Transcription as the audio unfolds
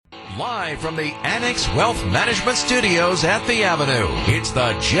Live from the Annex Wealth Management Studios at the Avenue, it's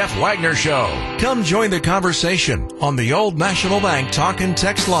the Jeff Wagner Show. Come join the conversation on the Old National Bank talk and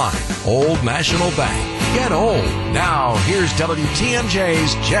text line. Old National Bank. Get old. Now, here's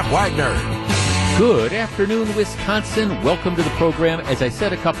WTMJ's Jeff Wagner. Good afternoon, Wisconsin. Welcome to the program. As I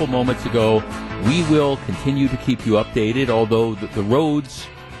said a couple moments ago, we will continue to keep you updated, although the roads,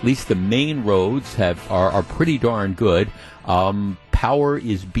 at least the main roads, are pretty darn good. Power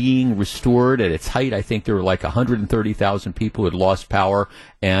is being restored at its height. I think there were like 130,000 people who had lost power,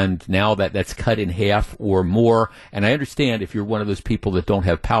 and now that's cut in half or more. And I understand if you're one of those people that don't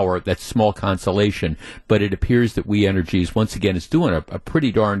have power, that's small consolation. But it appears that We Energies, once again, is doing a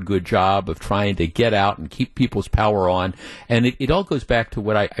pretty darn good job of trying to get out and keep people's power on. And it all goes back to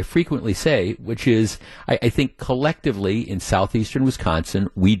what I frequently say, which is I think collectively in southeastern Wisconsin,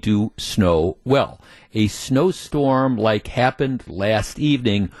 we do snow well. A snowstorm like happened last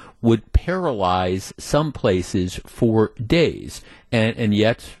evening would paralyze some places for days. And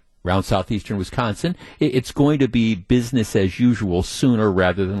yet, around southeastern Wisconsin, it's going to be business as usual sooner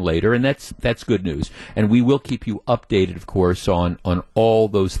rather than later, and that's good news. And we will keep you updated, of course, on all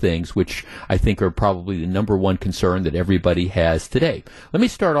those things, which I think are probably the number one concern that everybody has today. Let me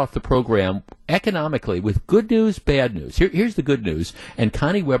start off the program economically with good news, bad news. Here's the good news, and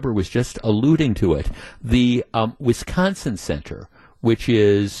Connie Weber was just alluding to it. The Wisconsin Center, which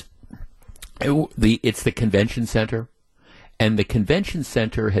is it's the convention center, and the convention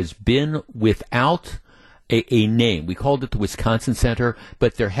center has been without a name. We called it the Wisconsin Center,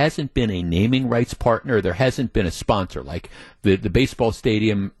 but there hasn't been a naming rights partner. There hasn't been a sponsor. Like the baseball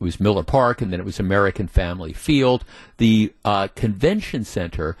stadium was Miller Park, and then it was American Family Field. The convention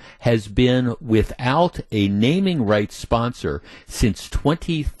center has been without a naming rights sponsor since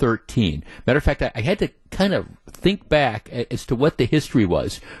 2013. Matter of fact, I had to kind of think back as to what the history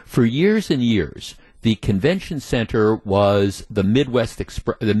was. For years and years, the convention center was the Midwest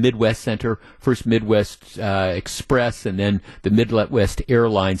Center, first Midwest Express, and then the Midwest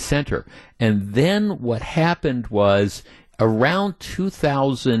Airlines Center. And then what happened was around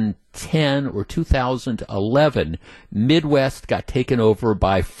 2010 or 2011, Midwest got taken over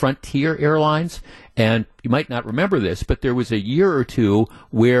by Frontier Airlines. And you might not remember this, but there was a year or two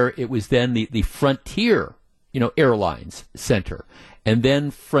where it was then the Frontier, Airlines Center. And then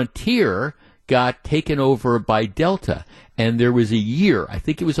Frontier got taken over by Delta, and there was a year, I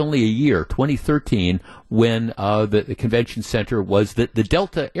think it was only a year, 2013, when the convention center was the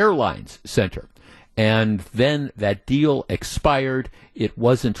Delta Airlines Center. And then that deal expired, it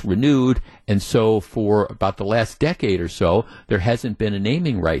wasn't renewed, and so for about the last decade or so, there hasn't been a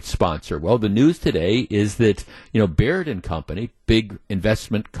naming rights sponsor. Well, the news today is that, Baird and Company, big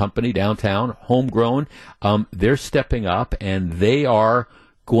investment company downtown, homegrown, they're stepping up, and they are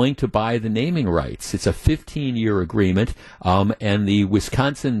going to buy the naming rights. It's a 15-year agreement, and the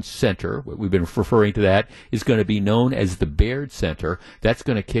Wisconsin Center, what we've been referring to that, is going to be known as the Baird Center. That's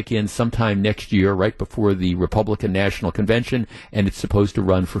going to kick in sometime next year, right before the Republican National Convention, and it's supposed to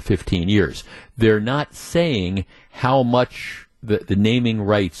run for 15 years. They're not saying how much the naming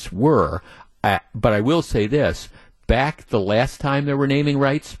rights were, but I will say this. Back the last time there were naming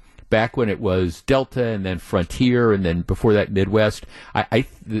rights, back when it was Delta and then Frontier and then before that Midwest,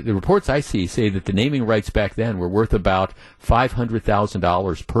 the reports I see say that the naming rights back then were worth about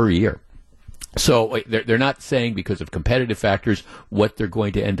 $500,000 per year. So they're not saying because of competitive factors what they're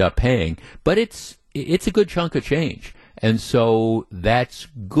going to end up paying, but it's a good chunk of change. And so that's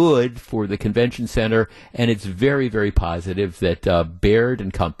good for the convention center, and it's very, very positive that Baird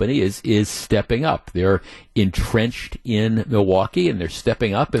and Company is stepping up. They're entrenched in Milwaukee, and they're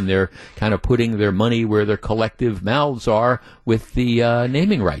stepping up, and they're kind of putting their money where their collective mouths are with the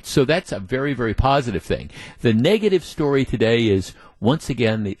naming rights. So that's a very, very positive thing. The negative story today is, once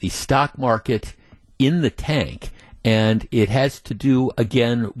again, the stock market in the tank, and it has to do,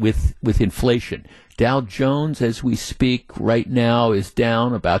 again, with inflation. Dow Jones, as we speak right now, is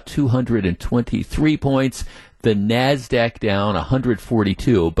down about 223 points. The NASDAQ down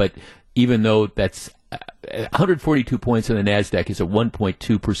 142, but even though that's 142 points on the NASDAQ is a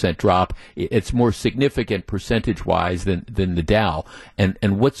 1.2% drop, it's more significant percentage-wise than the Dow.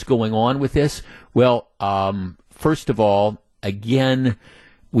 And what's going on with this? Well, first of all, again,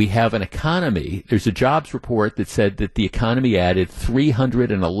 we have an economy. There's a jobs report that said that the economy added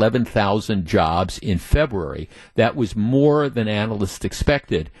 311,000 jobs in February. That was more than analysts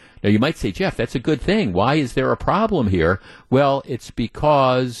expected. Now, you might say, Jeff, that's a good thing. Why is there a problem here? Well, it's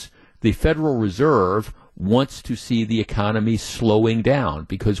because the Federal Reserve wants to see the economy slowing down,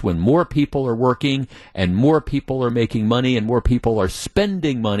 because when more people are working and more people are making money and more people are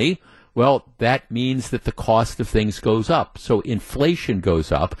spending money, well, that means that the cost of things goes up. So inflation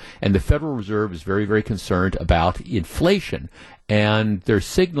goes up, and the Federal Reserve is very, very concerned about inflation. And they're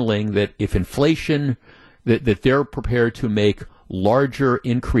signaling that if inflation, that they're prepared to make larger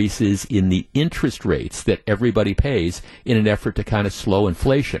increases in the interest rates that everybody pays in an effort to kind of slow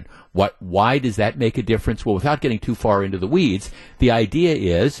inflation. Why does that make a difference? Well, without getting too far into the weeds, the idea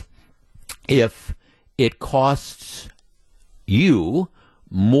is if it costs you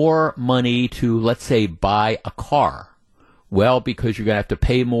more money to, let's say, buy a car, well, because you're going to have to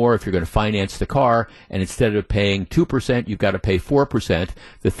pay more if you're going to finance the car, and instead of paying 2%, you've got to pay 4%.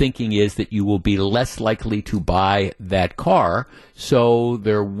 The thinking is that you will be less likely to buy that car, so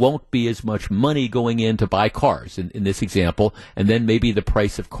there won't be as much money going in to buy cars in this example, and then maybe the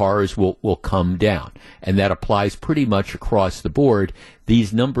price of cars will come down. And that applies pretty much across the board.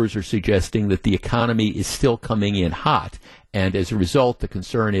 These numbers are suggesting that the economy is still coming in hot, and as a result, the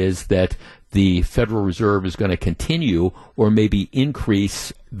concern is that the Federal Reserve is going to continue or maybe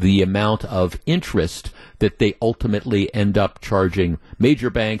increase the amount of interest that they ultimately end up charging major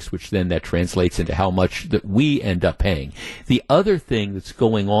banks, which then that translates into how much that we end up paying. The other thing that's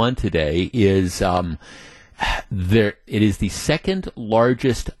going on today is it is the second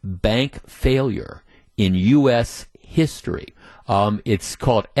largest bank failure in U.S. history. It's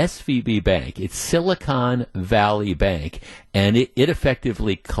called SVB Bank. It's Silicon Valley Bank, and it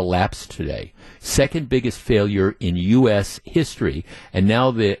effectively collapsed today. Second biggest failure in U.S. history. And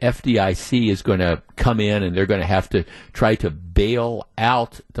now the FDIC is going to come in, and they're going to have to try to bail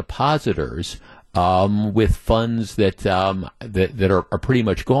out depositors with funds that are pretty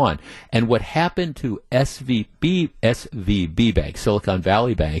much gone. And what happened to SVB Bank, Silicon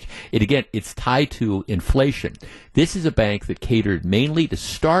Valley Bank, it's tied to inflation. This is a bank that catered mainly to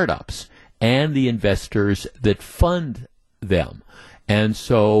startups and the investors that fund them. And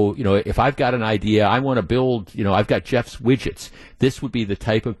so, if I've got an idea, I want to build, I've got Jeff's Widgets. This would be the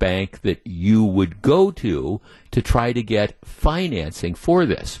type of bank that you would go to try to get financing for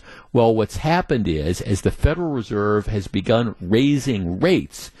this. Well, what's happened is, as the Federal Reserve has begun raising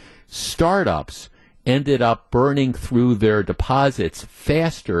rates, startups ended up burning through their deposits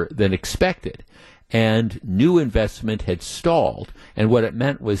faster than expected. And new investment had stalled. And what it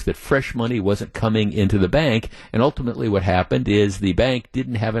meant was that fresh money wasn't coming into the bank. And ultimately what happened is the bank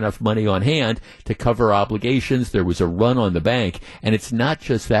didn't have enough money on hand to cover obligations. There was a run on the bank. And it's not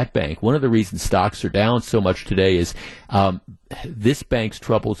just that bank. One of the reasons stocks are down so much today is this bank's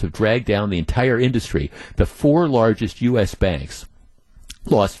troubles have dragged down the entire industry. The four largest U.S. banks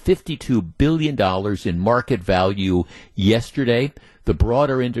lost $52 billion in market value yesterday. The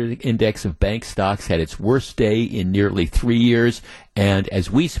broader index of bank stocks had its worst day in nearly 3 years, and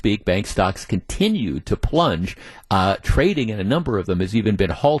as we speak, bank stocks continue to plunge. Trading in a number of them has even been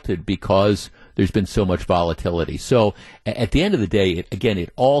halted because there's been so much volatility. So at the end of the day,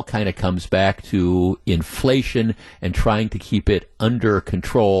 it all kind of comes back to inflation and trying to keep it under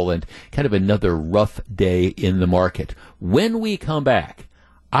control, and kind of another rough day in the market. When we come back,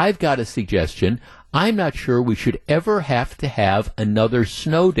 I've got a suggestion. I'm not sure we should ever have to have another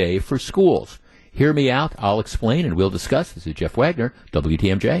snow day for schools. Hear me out. I'll explain, and we'll discuss. This is Jeff Wagner,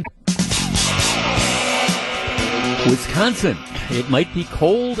 WTMJ. Wisconsin. It might be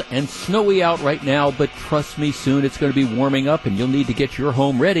cold and snowy out right now, but trust me, soon it's going to be warming up, and you'll need to get your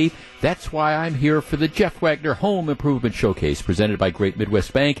home ready. That's why I'm here for the Jeff Wagner Home Improvement Showcase, presented by Great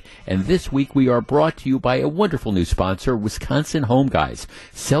Midwest Bank. And this week we are brought to you by a wonderful new sponsor, Wisconsin Home Guys.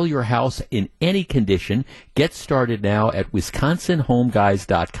 Sell your house in any condition. Get started now at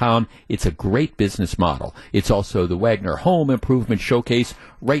WisconsinHomeGuys.com. It's a great business model. It's also the Wagner Home Improvement Showcase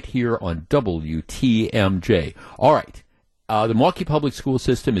right here on WTMJ. All right. The Milwaukee Public School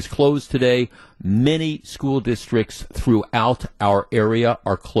System is closed today. Many school districts throughout our area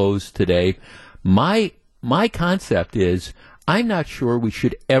are closed today. My concept is, I'm not sure we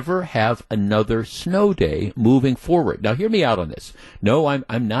should ever have another snow day moving forward. Now, hear me out on this. No,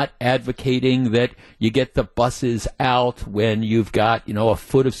 I'm not advocating that you get the buses out when you've got, a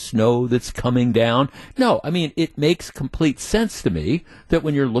foot of snow that's coming down. No, I mean, it makes complete sense to me that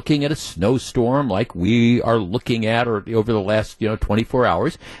when you're looking at a snowstorm like we are looking at, or over the last, 24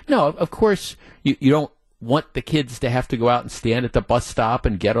 hours, no, of course, you don't want the kids to have to go out and stand at the bus stop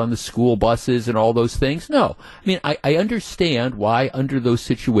and get on the school buses and all those things. No. I mean, I understand why under those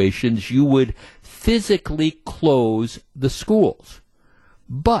situations you would physically close the schools.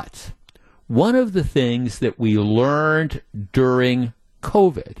 But one of the things that we learned during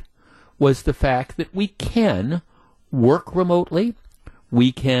COVID was the fact that we can work remotely,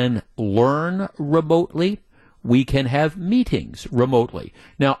 we can learn remotely, we can have meetings remotely.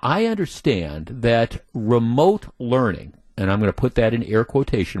 Now, I understand that remote learning, and I'm going to put that in air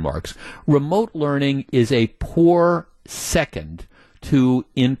quotation marks, remote learning is a poor second to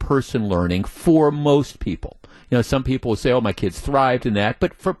in-person learning for most people. You know, some people will say, "Oh, my kids thrived in that,"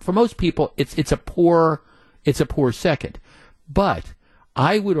 but for most people, it's a poor second. But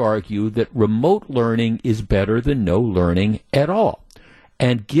I would argue that remote learning is better than no learning at all.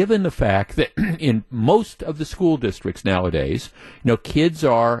 And given the fact that in most of the school districts nowadays, kids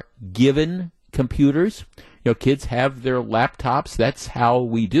are given computers, kids have their laptops, that's how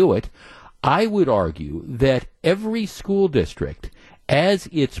we do it. I would argue that every school district, as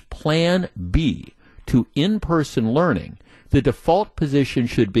its plan B to in-person learning, the default position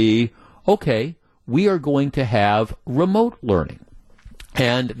should be, okay, we are going to have remote learning.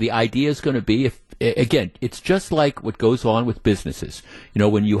 And the idea is going to be, again, it's just like what goes on with businesses.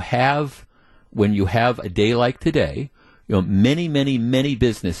 When you have a day like today, many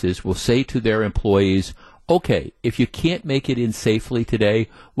businesses will say to their employees, okay, if you can't make it in safely today,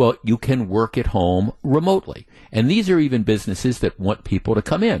 well, you can work at home remotely. And these are even businesses that want people to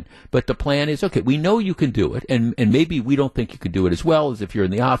come in. But the plan is, okay, we know you can do it, and maybe we don't think you can do it as well as if you're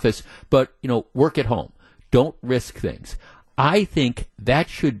in the office, but, work at home. Don't risk things. I think that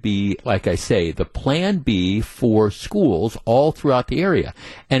should be, like I say, the plan B for schools all throughout the area.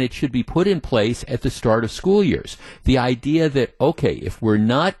 And it should be put in place at the start of school years. The idea that, okay, if we're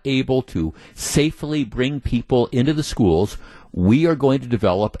not able to safely bring people into the schools, we are going to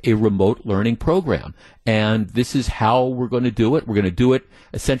develop a remote learning program. And this is how we're going to do it. We're going to do it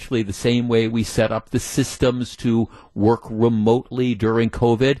essentially the same way we set up the systems to work remotely during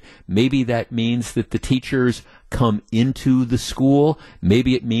COVID. Maybe that means that the teachers come into the school.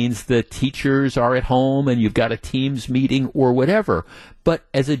 Maybe it means the teachers are at home and you've got a Teams meeting or whatever. But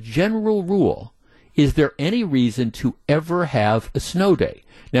as a general rule, is there any reason to ever have a snow day?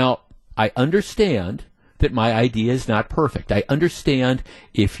 Now, I understand that my idea is not perfect. I understand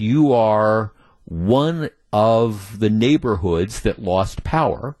if you are one of the neighborhoods that lost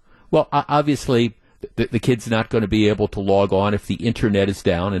power, well, obviously the kid's not going to be able to log on if the internet is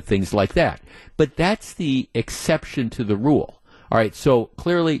down and things like that. But that's the exception to the rule. All right, so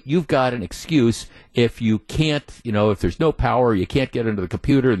clearly you've got an excuse if you can't, if there's no power, you can't get into the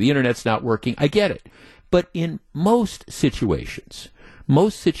computer, the internet's not working. I get it. But in most situations,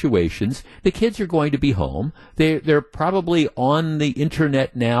 the kids are going to be home. They're probably on the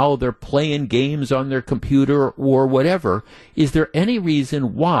internet now. They're playing games on their computer or whatever. Is there any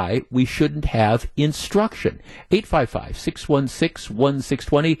reason why we shouldn't have instruction?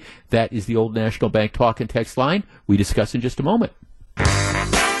 855-616-1620. That is the Old National Bank talk and text line. We discuss in just a moment.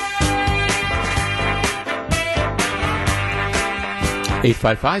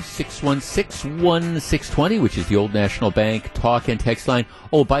 855-616-1620, which is the Old National Bank talk and text line.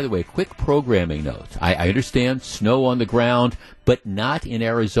 Oh, by the way, quick programming note. I understand snow on the ground, but not in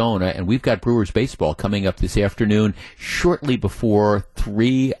Arizona, and we've got Brewers baseball coming up this afternoon shortly before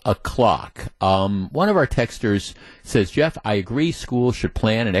 3 o'clock. One of our texters says, Jeff, I agree schools should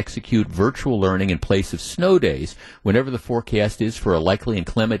plan and execute virtual learning in place of snow days. Whenever the forecast is for a likely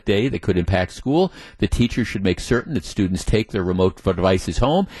inclement day that could impact school, the teachers should make certain that students take their remote devices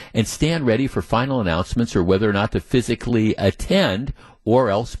home and stand ready for final announcements or whether or not to physically attend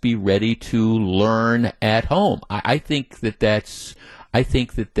or else be ready to learn at home. I think that's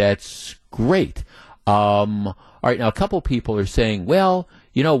great. All right, now a couple people are saying, well,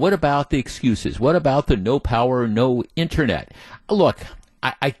 what about the excuses? What about the no power, no internet? Look,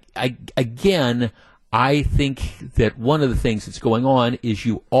 I think that one of the things that's going on is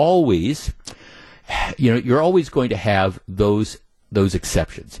you're always going to have those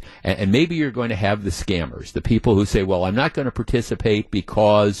exceptions. And maybe you're going to have the scammers, the people who say, well, I'm not going to participate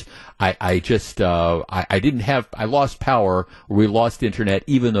because I lost power or we lost internet,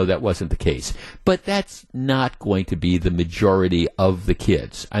 even though that wasn't the case. But that's not going to be the majority of the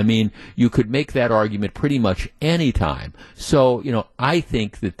kids. I mean, you could make that argument pretty much any time. So, I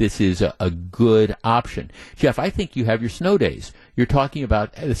think that this is a good option. Jeff, I think you have your snow days. You're talking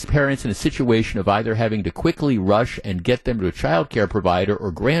about as parents in a situation of either having to quickly rush and get them to a child care provider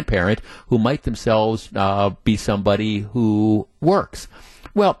or grandparent who might themselves be somebody who works.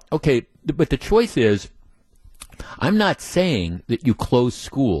 Well, okay, but the choice is, I'm not saying that you close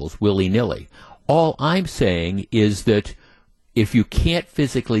schools willy-nilly. All I'm saying is that if you can't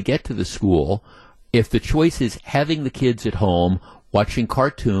physically get to the school, if the choice is having the kids at home, watching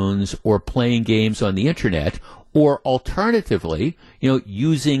cartoons or playing games on the internet, Or alternatively,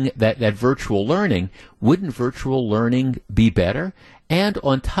 using that virtual learning, wouldn't virtual learning be better? And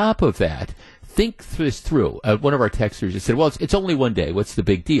on top of that, think this through. One of our texters just said, "Well, it's only one day. What's the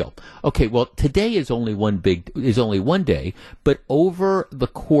big deal?" Okay, well, today is only one day, but over the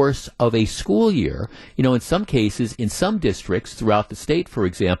course of a school year, in some cases, in some districts throughout the state, for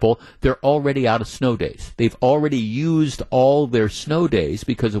example, they're already out of snow days. They've already used all their snow days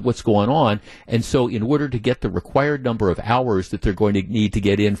because of what's going on, and so in order to get the required number of hours that they're going to need to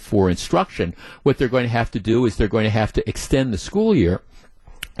get in for instruction, what they're going to have to do is they're going to have to extend the school year.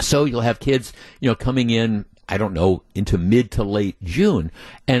 So you'll have kids, coming in, I don't know, into mid to late June.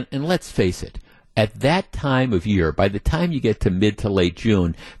 And let's face it, at that time of year, by the time you get to mid to late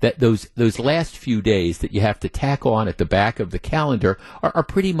June, that those last few days that you have to tack on at the back of the calendar are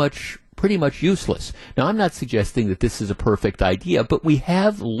pretty much useless. Now, I'm not suggesting that this is a perfect idea, but we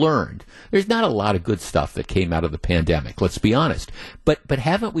have learned. There's not a lot of good stuff that came out of the pandemic, let's be honest. But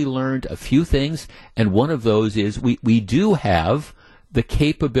haven't we learned a few things? And one of those is we do have the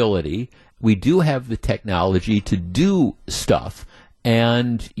capability, we do have the technology to do stuff.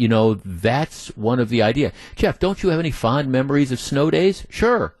 And, that's one of the idea. Jeff, don't you have any fond memories of snow days?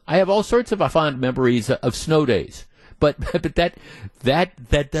 Sure. I have all sorts of fond memories of snow days. But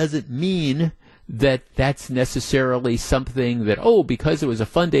that doesn't mean that that's necessarily something that, because it was a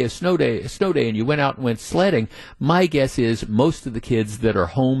fun day, a snow day, and you went out and went sledding. My guess is most of the kids that are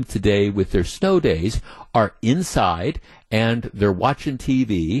home today with their snow days are inside and they're watching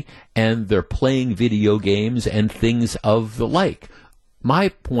TV and they're playing video games and things of the like. My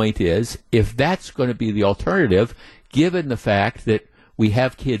point is, if that's going to be the alternative, given the fact that we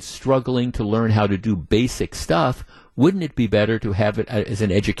have kids struggling to learn how to do basic stuff, wouldn't it be better to have it as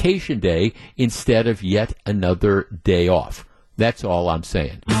an education day instead of yet another day off? That's all I'm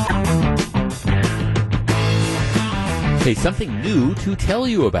saying. Hey, something new to tell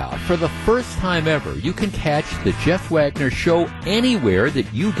you about. For the first time ever, you can catch the Jeff Wagner Show anywhere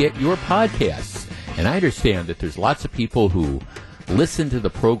that you get your podcasts. And I understand that there's lots of people who listen to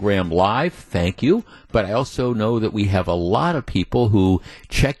the program live. Thank you. But I also know that we have a lot of people who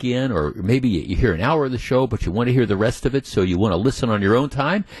check in, or maybe you hear an hour of the show, but you want to hear the rest of it, so you want to listen on your own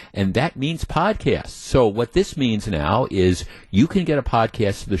time, and that means podcasts. So what this means now is you can get a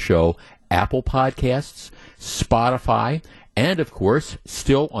podcast of the show, Apple Podcasts, Spotify, and, of course,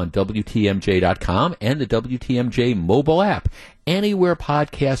 still on WTMJ.com and the WTMJ mobile app. Anywhere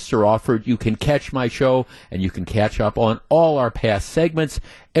podcasts are offered, you can catch my show, and you can catch up on all our past segments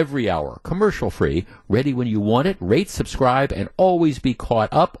every hour, commercial-free, ready when you want it. Rate, subscribe, and always be caught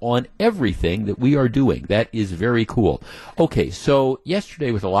up on everything that we are doing. That is very cool. Okay, so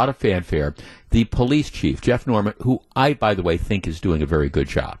yesterday, with a lot of fanfare, the police chief, Jeff Norman, who I, by the way, think is doing a very good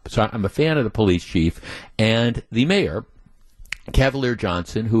job. So I'm a fan of the police chief, and the mayor, Cavalier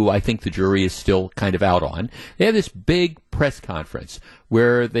Johnson, who I think the jury is still kind of out on. They have this big press conference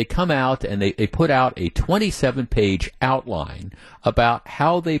where they come out and they put out a 27-page outline about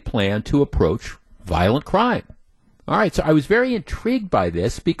how they plan to approach violent crime. All right, so I was very intrigued by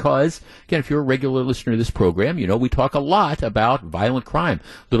this because, again, if you're a regular listener to this program, we talk a lot about violent crime.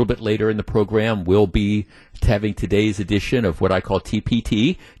 A little bit later in the program, we'll be having today's edition of what I call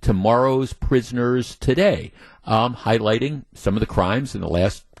TPT, Tomorrow's Prisoners Today, highlighting some of the crimes in the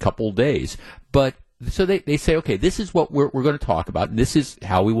last couple of days. But so they say, okay, this is what we're going to talk about, and this is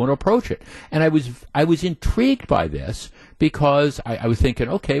how we want to approach it. And I was intrigued by this because I was thinking,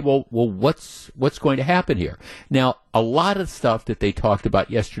 okay, well, what's going to happen here? Now, a lot of stuff that they talked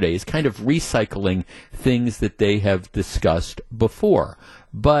about yesterday is kind of recycling things that they have discussed before.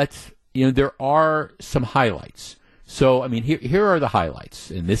 But, there are some highlights. So, here are the highlights,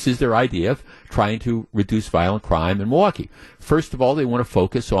 and this is their idea of trying to reduce violent crime in Milwaukee. First of all, they want to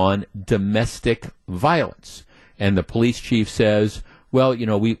focus on domestic violence. And the police chief says, well,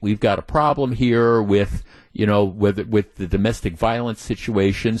 we've got a problem here with the domestic violence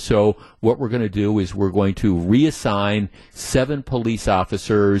situation. So what we're going to do is we're going to reassign 7 police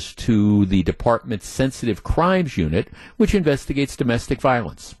officers to the department's sensitive crimes unit, which investigates domestic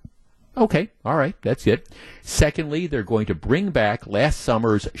violence. Okay, all right, that's it. Secondly, they're going to bring back last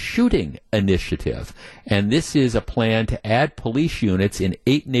summer's shooting initiative, and this is a plan to add police units in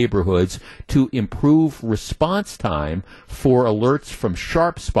 8 neighborhoods to improve response time for alerts from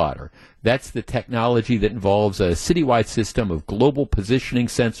SharpSpotter. That's the technology that involves a citywide system of global positioning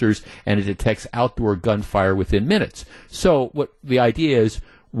sensors, and it detects outdoor gunfire within minutes. So what the idea is,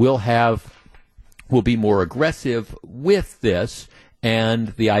 we'll be more aggressive with this. And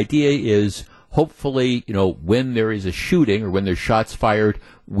the idea is, hopefully, when there is a shooting or when there's shots fired,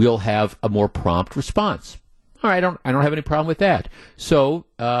 we'll have a more prompt response. All right, I don't have any problem with that. So,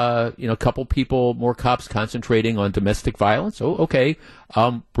 a couple people, more cops concentrating on domestic violence. Oh, okay.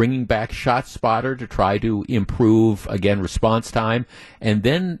 Bringing back ShotSpotter to try to improve, again, response time. And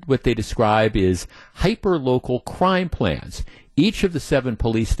then what they describe is hyper-local crime plans. Each of the 7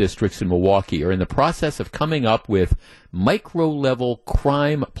 police districts in Milwaukee are in the process of coming up with micro-level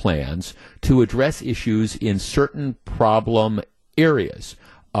crime plans to address issues in certain problem areas.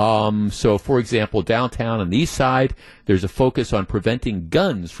 So, for example, downtown on the east side, there's a focus on preventing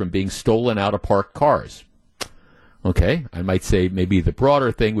guns from being stolen out of parked cars. Okay, I might say maybe the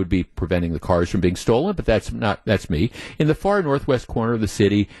broader thing would be preventing the cars from being stolen, but that's me. In the far northwest corner of the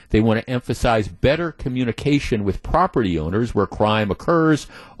city, they want to emphasize better communication with property owners where crime occurs.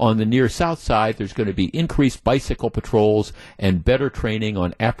 On the near south side, there's going to be increased bicycle patrols and better training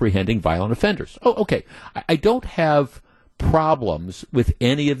on apprehending violent offenders. Oh, okay. I don't have problems with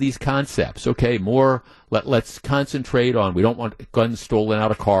any of these concepts. Okay, let's concentrate on, we don't want guns stolen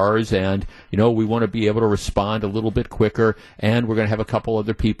out of cars, and we want to be able to respond a little bit quicker, and we're going to have a couple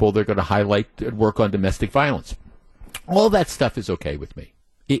other people they're going to highlight and work on domestic violence. All that stuff is okay with me.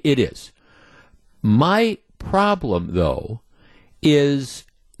 It is. My problem, though, is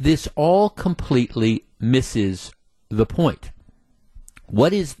this all completely misses the point.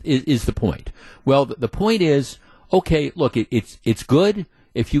 What is the point? Well, the point is, okay, look, it's good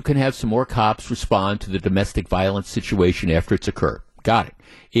if you can have some more cops respond to the domestic violence situation after it's occurred. Got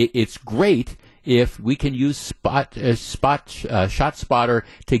it. It's great if we can use ShotSpotter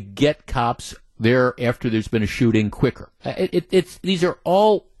to get cops there after there's been a shooting quicker. These are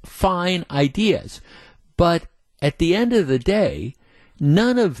all fine ideas, but at the end of the day,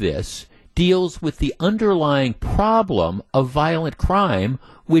 none of this deals with the underlying problem of violent crime,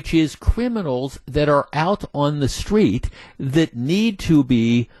 which is criminals that are out on the street that need to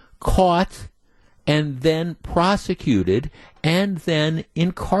be caught and then prosecuted and then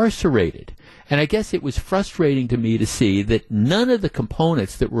incarcerated. And I guess it was frustrating to me to see that none of the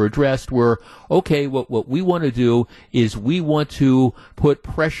components that were addressed were, okay, what we want to do is we want to put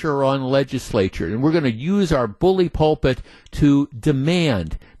pressure on the legislature, and we're going to use our bully pulpit to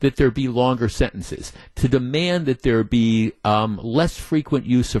demand that there be longer sentences, to demand that there be less frequent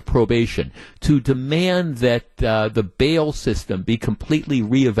use of probation, to demand that the bail system be completely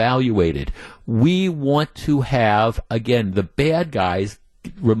reevaluated. We want to have, again, the bad guys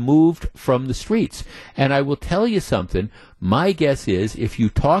removed from the streets. And I will tell you something, my guess is if you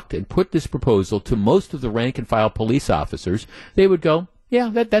talked and put this proposal to most of the rank and file police officers, they would go, yeah,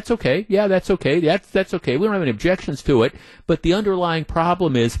 that's okay. Yeah, that's okay. That's okay. We don't have any objections to it. But the underlying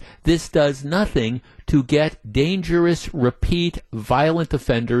problem is this does nothing to get dangerous, repeat, violent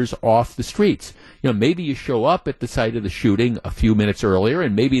offenders off the streets. Maybe you show up at the site of the shooting a few minutes earlier,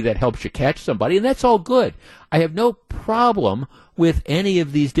 and maybe that helps you catch somebody, and that's all good. I have no problem with any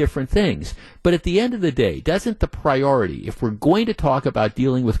of these different things. But at the end of the day, doesn't the priority, if we're going to talk about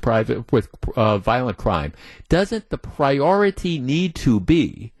dealing with violent crime, doesn't the priority need to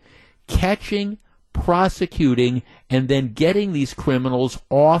be catching, prosecuting, and then getting these criminals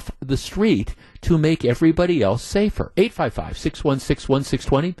off the street to make everybody else safer?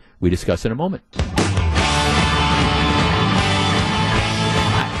 855-616-1620. We discuss in a moment.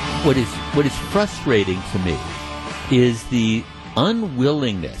 What is frustrating to me is the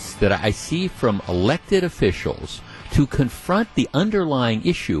unwillingness that I see from elected officials to confront the underlying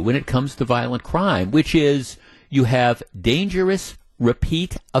issue when it comes to violent crime, which is you have dangerous,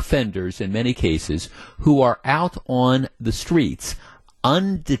 repeat offenders in many cases who are out on the streets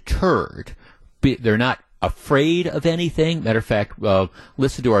undeterred. They're not afraid of anything. Matter of fact,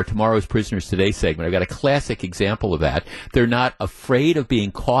 listen to our Tomorrow's Prisoners Today segment. I've got a classic example of that. They're not afraid of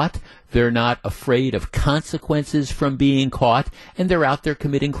being caught. They're not afraid of consequences from being caught, and they're out there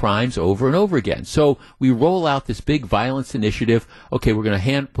committing crimes over and over again. So we roll out this big violence initiative. Okay, we're going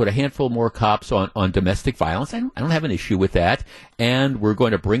to put a handful more cops on domestic violence. I don't have an issue with that. And we're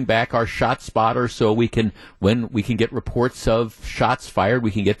going to bring back our ShotSpotter so when we can get reports of shots fired,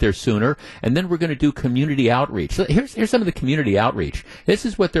 we can get there sooner. And then we're going to do community outreach. So here's some of the community outreach. This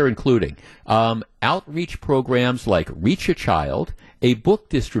is what they're including. Outreach programs like Reach a Child, a book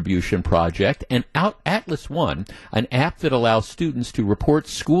distribution project, and Atlas One, an app that allows students to report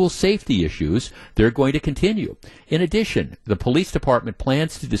school safety issues. They're going to continue. In addition, the police department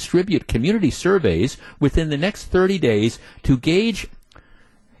plans to distribute community surveys within the next 30 days to gauge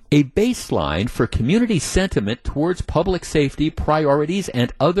a baseline for community sentiment towards public safety priorities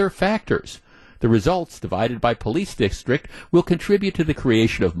and other factors. The results, divided by police district, will contribute to the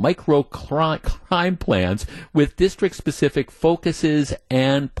creation of micro-crime plans with district-specific focuses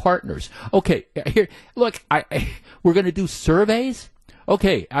and partners. Okay, here, look, we're going to do surveys?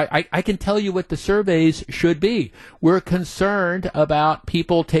 Okay, I can tell you what the surveys should be. We're concerned about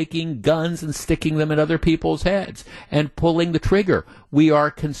people taking guns and sticking them in other people's heads and pulling the trigger. We are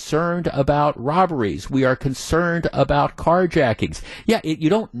concerned about robberies. We are concerned about carjackings. Yeah, you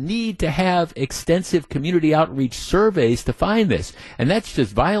don't need to have extensive community outreach surveys to find this. And that's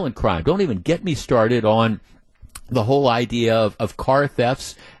just violent crime. Don't even get me started on the whole idea of car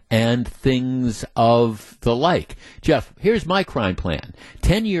thefts and things of the like. Jeff, here's my crime plan.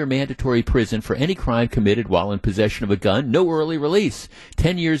 10-year mandatory prison for any crime committed while in possession of a gun, no early release.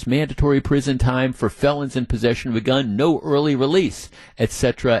 10 years mandatory prison time for felons in possession of a gun, no early release,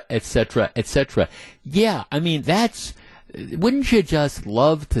 etc., etc., etc. Yeah, I mean, wouldn't you just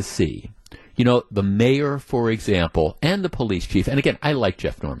love to see, the mayor, for example, and the police chief, and again, I like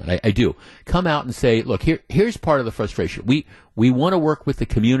Jeff Norman, I do, come out and say, look, here's part of the frustration. We want to work with the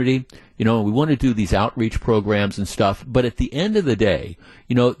community, we want to do these outreach programs and stuff, but at the end of the day,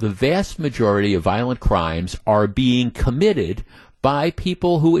 the vast majority of violent crimes are being committed by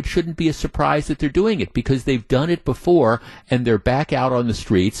people who it shouldn't be a surprise that they're doing it because they've done it before and they're back out on the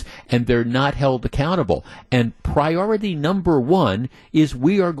streets and they're not held accountable. And priority number one is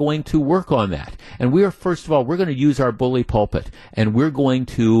we are going to work on that. And first of all, we're going to use our bully pulpit and we're going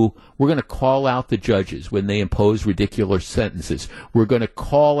to call out the judges when they impose ridiculous sentences. We're going to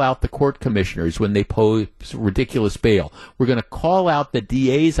call out the court commissioners when they pose ridiculous bail. We're going to call out the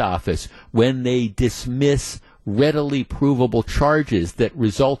DA's office when they dismiss readily provable charges that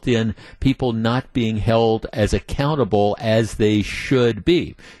result in people not being held as accountable as they should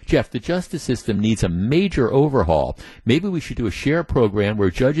be. Jeff, the justice system needs a major overhaul. Maybe we should do a share program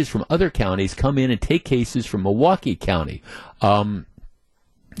where judges from other counties come in and take cases from Milwaukee County.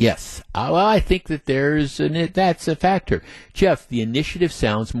 Yes. Well, I think that that's a factor. Jeff, the initiative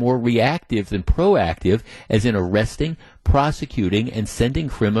sounds more reactive than proactive, as in arresting, prosecuting, and sending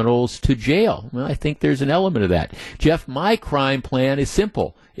criminals to jail. Well, I think there's an element of that. Jeff, my crime plan is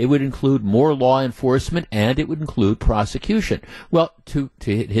simple. It would include more law enforcement, and it would include prosecution. Well, to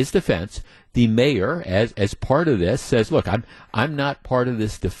his defense, the mayor, as part of this, says, look, I'm not part of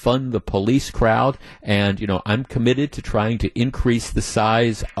this defund the police crowd, and, I'm committed to trying to increase the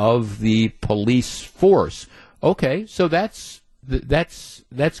size of the police force. Okay, so that's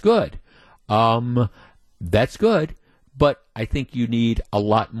good. That's good. But I think you need a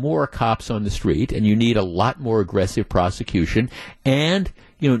lot more cops on the street, and you need a lot more aggressive prosecution, and,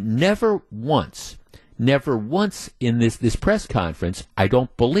 never once in this press conference, I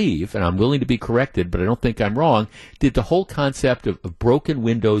don't believe, and I'm willing to be corrected, but I don't think I'm wrong, did the whole concept of broken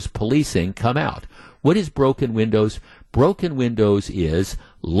windows policing come out. What is broken windows? Broken windows is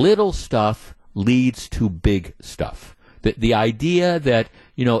little stuff leads to big stuff. The idea that,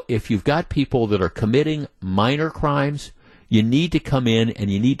 if you've got people that are committing minor crimes, you need to come in and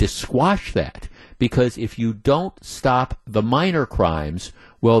you need to squash that. Because if you don't stop the minor crimes,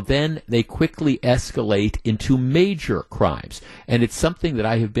 well, then they quickly escalate into major crimes. And it's something that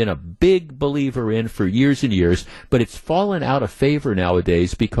I have been a big believer in for years and years, but it's fallen out of favor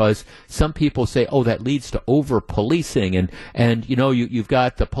nowadays because some people say, oh, that leads to over-policing. And you've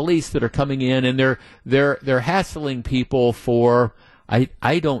got the police that are coming in and they're hassling people for,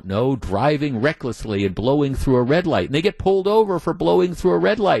 I don't know, driving recklessly and blowing through a red light. And they get pulled over for blowing through a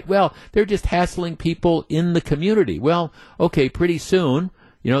red light. Well, they're just hassling people in the community. Well, okay, pretty soon,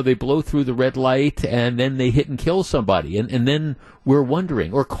 they blow through the red light and then they hit and kill somebody. And then we're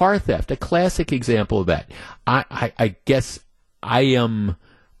wondering. Or car theft, a classic example of that. I guess I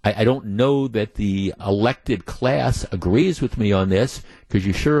don't know that the elected class agrees with me on this, because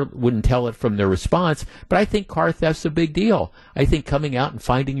you sure wouldn't tell it from their response, but I think car theft's a big deal. I think coming out and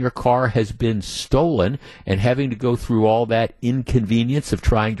finding your car has been stolen and having to go through all that inconvenience of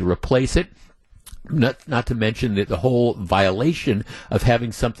trying to replace it, not to mention the whole violation of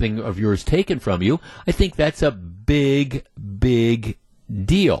having something of yours taken from you, I think that's a big, big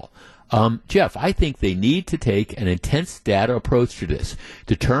deal. Jeff, I think they need to take an intense data approach to this,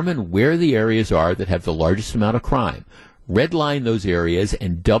 determine where the areas are that have the largest amount of crime, redline those areas,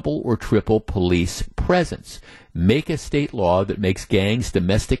 and double or triple police presence. Make a state law that makes gangs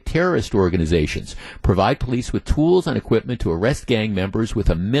domestic terrorist organizations. Provide police with tools and equipment to arrest gang members with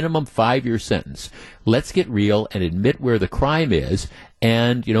a minimum 5-year sentence. Let's get real and admit where the crime is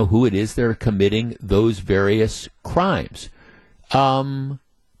and, who it is that are committing those various crimes.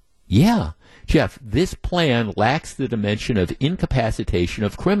 Yeah. Jeff, this plan lacks the dimension of incapacitation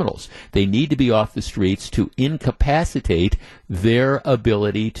of criminals. They need to be off the streets to incapacitate their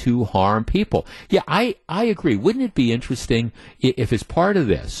ability to harm people. Yeah, I agree. Wouldn't it be interesting if as part of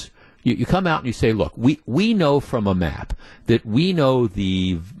this, you come out and you say, look, we know from a map that we know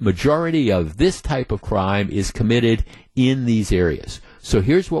the majority of this type of crime is committed in these areas. So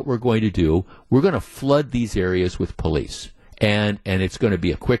here's what we're going to do. We're going to flood these areas with police. And it's going to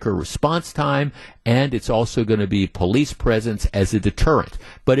be a quicker response time, and it's also going to be police presence as a deterrent.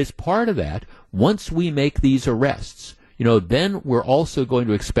 But as part of that, once we make these arrests, then we're also going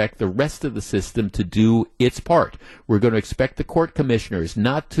to expect the rest of the system to do its part. We're going to expect the court commissioners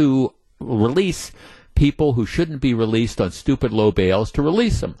not to release people who shouldn't be released on stupid low bails, to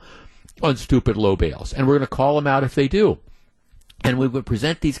release them on stupid low bails. And we're going to call them out if they do. And we would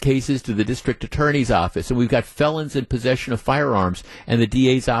present these cases to the district attorney's office, and we've got felons in possession of firearms, and the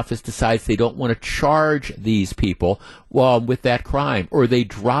DA's office decides they don't want to charge these people with that crime, or they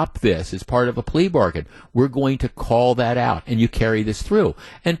drop this as part of a plea bargain. We're going to call that out, and you carry this through.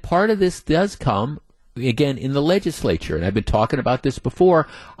 And part of this does come, again, in the legislature, and I've been talking about this before.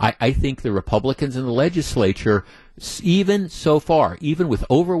 I think the Republicans in the legislature, even so far, even with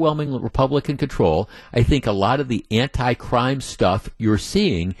overwhelming Republican control, I think a lot of the anti-crime stuff you're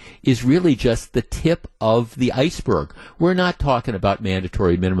seeing is really just the tip of the iceberg. We're not talking about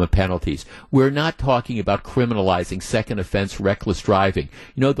mandatory minimum penalties. We're not talking about criminalizing second offense reckless driving.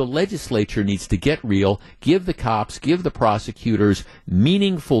 The legislature needs to get real, give the cops, give the prosecutors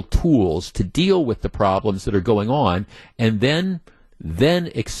meaningful tools to deal with the problems that are going on, and then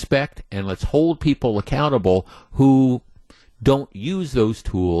expect and let's hold people accountable who don't use those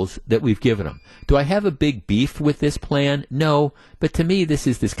tools that we've given them. Do I have a big beef with this plan? No, but to me this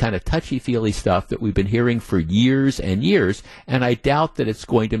is this kind of touchy-feely stuff that we've been hearing for years and years, and I doubt that it's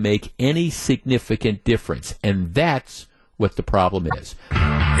going to make any significant difference, and that's what the problem is.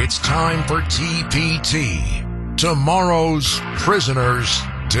 It's time for TPT, Tomorrow's Prisoners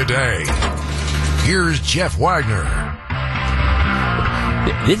Today. Here's Jeff Wagner.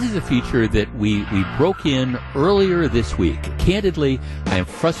 This is a feature that we broke in earlier this week. Candidly, I am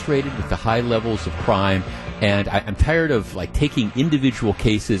frustrated with the high levels of crime, and I'm tired of taking individual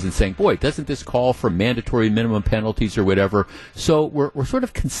cases and saying, boy, doesn't this call for mandatory minimum penalties or whatever? So we're sort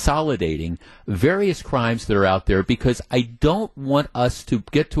of consolidating various crimes that are out there because I don't want us to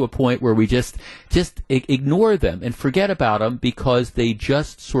get to a point where we just ignore them and forget about them because they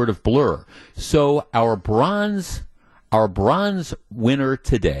just sort of blur. So our bronze winner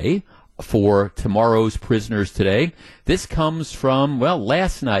today for tomorrow's Prisoners Today, this comes from,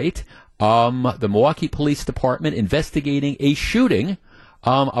 last night, the Milwaukee Police Department investigating a shooting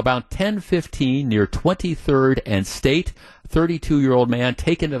about 10:15 near 23rd and State. 32-year-old man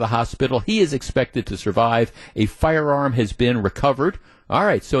taken to the hospital. He is expected to survive. A firearm has been recovered. All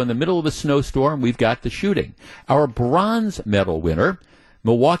right, so in the middle of a snowstorm, we've got the shooting. Our bronze medal winner,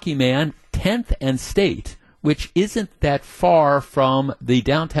 Milwaukee man, 10th and State, which isn't that far from the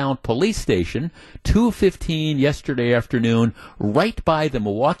downtown police station, 2:15 yesterday afternoon, right by the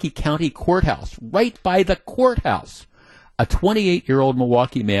Milwaukee County Courthouse, right by the courthouse. A 28-year-old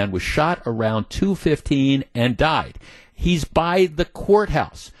Milwaukee man was shot around 2:15 and died. He's by the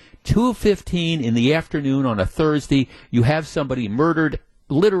courthouse. 2:15 in the afternoon on a Thursday, you have somebody murdered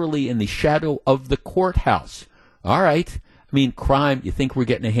literally in the shadow of the courthouse. All right. Crime, you think we're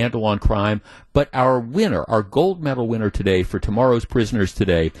getting a handle on crime, but our winner, our gold medal winner today for tomorrow's Prisoners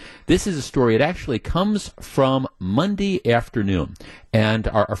Today, this is a story. It actually comes from Monday afternoon, and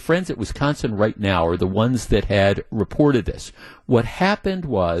our friends at Wisconsin Right Now are the ones that had reported this. What happened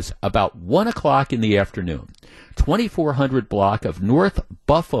was about 1 o'clock in the afternoon, 2400 block of North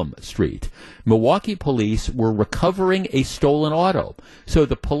Buffum Street, Milwaukee police were recovering a stolen auto. So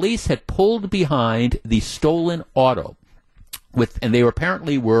the police had pulled behind the stolen auto. And they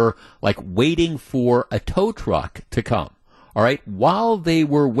apparently were waiting for a tow truck to come. All right. While they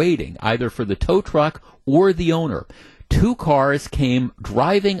were waiting, either for the tow truck or the owner, two cars came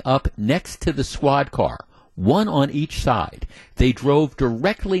driving up next to the squad car, one on each side. They drove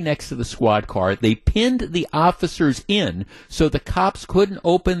directly next to the squad car. They pinned the officers in so the cops couldn't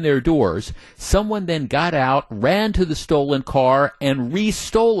open their doors. Someone then got out, ran to the stolen car, and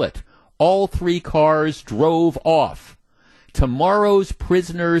re-stole it. All three cars drove off. Tomorrow's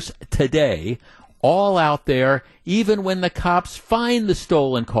prisoners today, all out there, even when the cops find the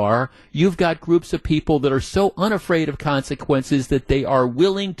stolen car, you've got groups of people that are so unafraid of consequences that they are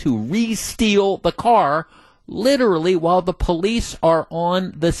willing to re-steal the car, literally while the police are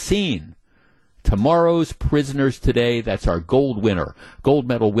on the scene. Tomorrow's Prisoners Today. That's our gold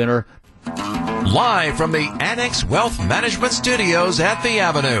medal winner. Live from the Annex Wealth Management Studios at the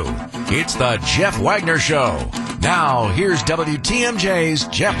Avenue, it's the Jeff Wagner Show. Now, here's WTMJ's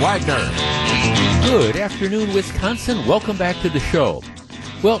Jeff Wagner. Good afternoon, Wisconsin. Welcome back to the show.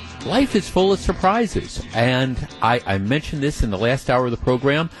 Well, life is full of surprises, and I mentioned this in the last hour of the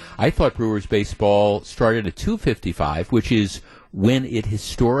program. I thought Brewers baseball started at 2:55, which is when it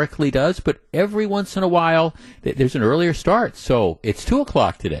historically does, but every once in a while there's an earlier start. So it's 2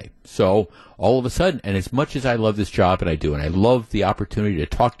 o'clock today. So all of a sudden, and as much as I love this job, and I do, and I love the opportunity to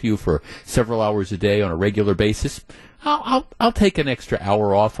talk to you for several hours a day on a regular basis, I'll take an extra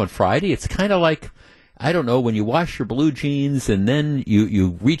hour off on Friday. It's kind of like, I don't know, when you wash your blue jeans and then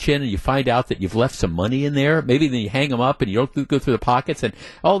you reach in and you find out that you've left some money in there. Maybe then you hang them up and you don't go through the pockets, and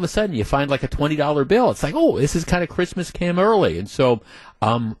all of a sudden you find like a $20 bill. It's like, oh, this is kind of Christmas came early. And so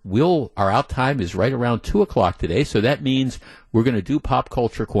our out time is right around 2 o'clock today. So that means we're going to do Pop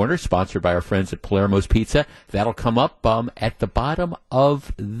Culture Corner, sponsored by our friends at Palermo's Pizza. That'll come up at the bottom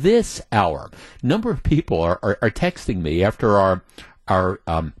of this hour. Number of people are texting me after our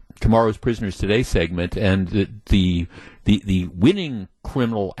Tomorrow's Prisoners Today segment, and the winning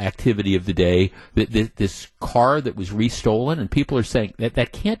criminal activity of the day, this car that was restolen, and people are saying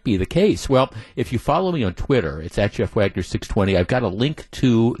that can't be the case. Well, if you follow me on Twitter, it's at Jeff Wagner 620. I've got a link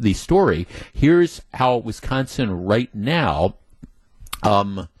to the story. Here's how Wisconsin right now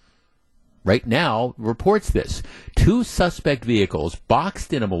reports this. 2 suspect vehicles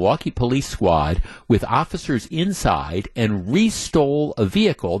boxed in a Milwaukee police squad with officers inside and restole a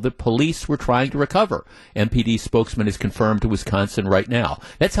vehicle that police were trying to recover. MPD spokesman has confirmed to Wisconsin right now.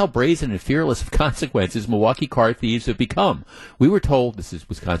 That's how brazen and fearless of consequences Milwaukee car thieves have become. We were told, this is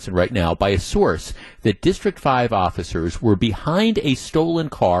Wisconsin right now, by a source that District 5 officers were behind a stolen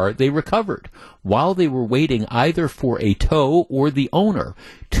car they recovered. While they were waiting either for a tow or the owner,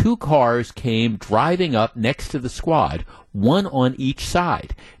 2 cars came driving up next to the squad, one on each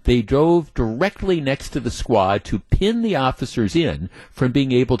side. They drove directly next to the squad to pin the officers in from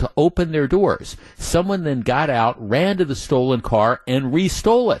being able to open their doors. Someone then got out, ran to the stolen car, and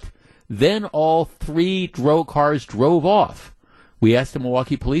restole it. Then all 3 cars drove off. We asked a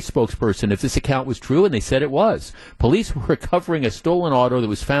Milwaukee police spokesperson if this account was true, and they said it was. Police were recovering a stolen auto that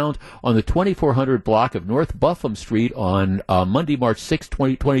was found on the 2400 block of North Buffum Street on Monday, March 6,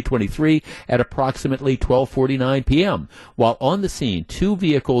 2023 at approximately 12:49 p.m. While on the scene, 2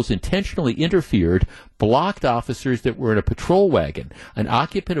 vehicles intentionally interfered, blocked officers that were in a patrol wagon. An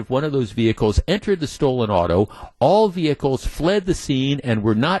occupant of one of those vehicles entered the stolen auto. All vehicles fled the scene and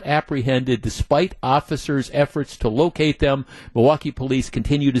were not apprehended despite officers' efforts to locate them. Milwaukee police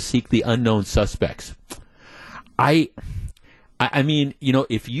continue to seek the unknown suspects. I mean, you know,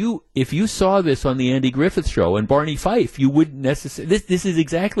 if you saw this on the Andy Griffith Show and Barney Fife, you wouldn't necessarily. This is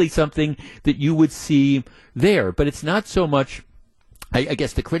exactly something that you would see there, but it's not so much, I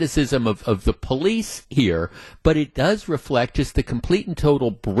guess, the criticism of the police here, but it does reflect just the complete and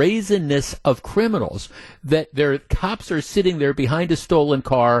total brazenness of criminals, that their cops are sitting there behind a stolen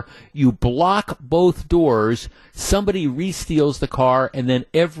car, you block both doors, somebody re-steals the car, and then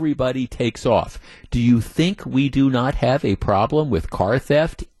everybody takes off. Do you think we do not have a problem with car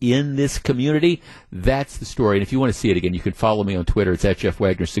theft in this community? That's the story. And if you want to see it again, you can follow me on Twitter. It's at Jeff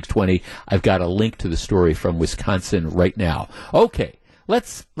Wagner 620. I've got a link to the story from Wisconsin right now. Okay.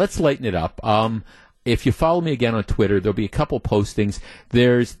 Let's lighten it up. If you follow me again on Twitter, there'll be a couple postings.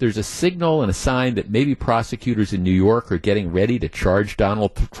 There's a signal and a sign that maybe prosecutors in New York are getting ready to charge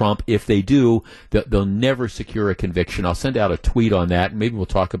Donald Trump. If they do, they'll never secure a conviction. I'll send out a tweet on that, and maybe we'll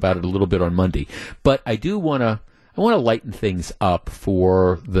talk about it a little bit on Monday. But I want to lighten things up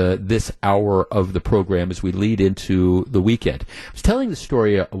for this hour of the program as we lead into the weekend. I was telling the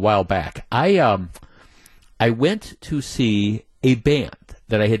story a while back. I went to see a band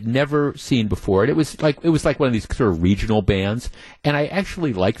that I had never seen before, and it was like one of these sort of regional bands, and I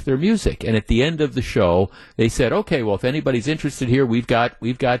actually liked their music. And at the end of the show, they said, "Okay, well, if anybody's interested here, we've got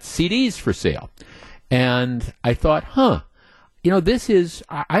CDs for sale." And I thought,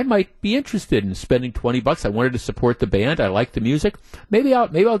 I might be interested in spending $20. I wanted to support the band. I like the music. Maybe I'll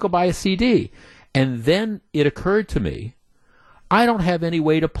go buy a CD. And then it occurred to me, I don't have any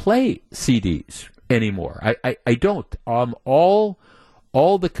way to play CDs anymore. I don't.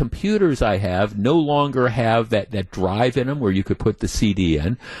 All the computers I have no longer have that drive in them where you could put the CD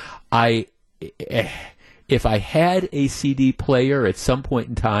in. If I had a CD player at some point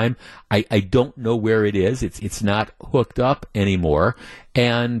in time, I don't know where it is. It's not hooked up anymore,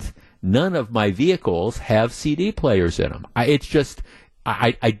 and none of my vehicles have CD players in them.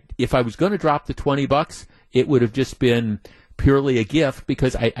 if I was going to drop the $20, it would have just been purely a gift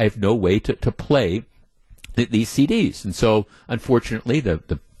because I have no way to play these CDs. And so, unfortunately,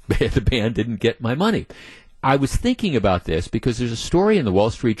 the band didn't get my money. I was thinking about this because there's a story in the Wall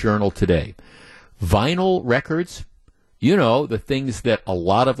Street Journal today. Vinyl records, the things that a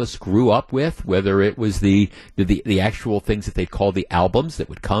lot of us grew up with, whether it was the actual things that they call the albums that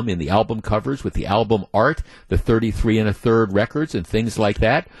would come in the album covers with the album art, the 33 1/3 records and things like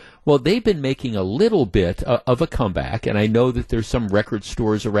that. Well, they've been making a little bit of a comeback, and I know that there's some record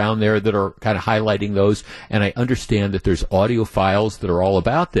stores around there that are kind of highlighting those, and I understand that there's audiophiles that are all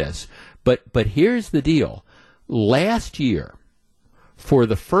about this. But here's the deal. Last year, for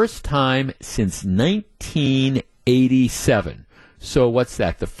the first time since 1987, so what's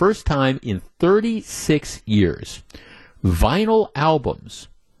that? The first time in 36 years, vinyl albums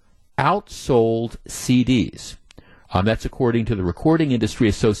outsold CDs. That's according to the Recording Industry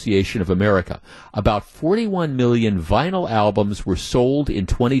Association of America. About 41 million vinyl albums were sold in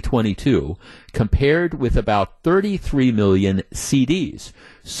 2022, compared with about 33 million CDs.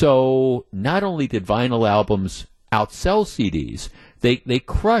 So not only did vinyl albums outsell CDs, they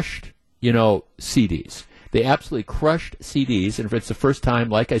crushed, CDs. They absolutely crushed CDs, and it's the first time,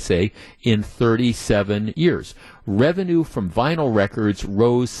 like I say, in 37 years. Revenue from vinyl records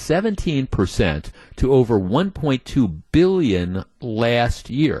rose 17% to over $1.2 billion last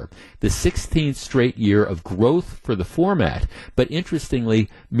year, the 16th straight year of growth for the format, but interestingly,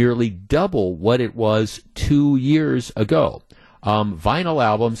 merely double what it was 2 years ago. Vinyl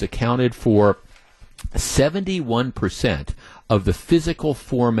albums accounted for 71% of the physical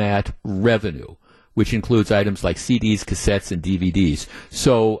format revenue, which includes items like CDs, cassettes, and DVDs.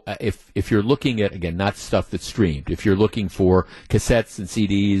 So if you're looking at, again, not stuff that's streamed, if you're looking for cassettes and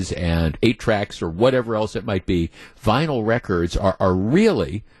CDs and 8-tracks or whatever else it might be, vinyl records are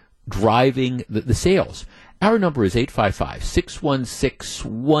really driving the sales. Our number is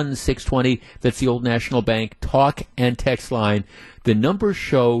 855-616-1620. That's the Old National Bank talk and text line. The numbers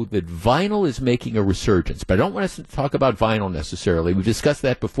show that vinyl is making a resurgence, but I don't want us to talk about vinyl necessarily. We've discussed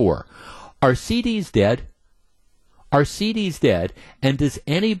that before. Are CDs dead? Are CDs dead? And does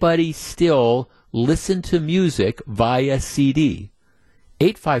anybody still listen to music via CD?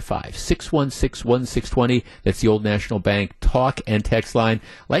 855-616-1620. That's the Old National Bank talk and text line.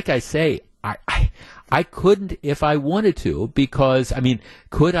 Like I say, I couldn't if I wanted to, because,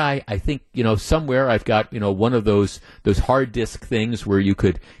 could I? I think, somewhere I've got, one of those hard disk things where you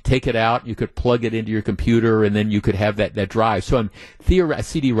could take it out, you could plug it into your computer, and then you could have that drive. So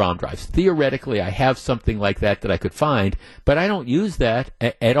CD-ROM drives. Theoretically, I have something like that I could find, but I don't use that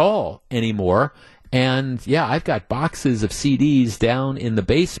at all anymore. And yeah, I've got boxes of CDs down in the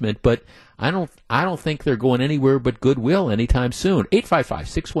basement, but I don't think they're going anywhere but Goodwill anytime soon.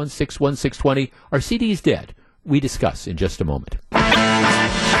 855-616-1620. Are CDs dead? We discuss in just a moment.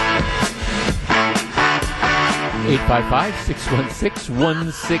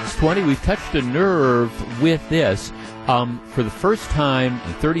 855-616-1620. We've touched a nerve with this. For the first time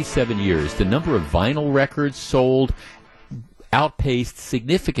in 37 years, the number of vinyl records sold outpaced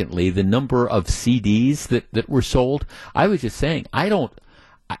significantly the number of CDs that were sold. I was just saying, a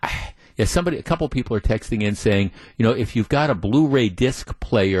couple people are texting in saying, if you've got a Blu-ray disc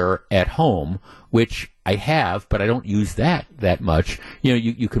player at home, which I have, but I don't use that much,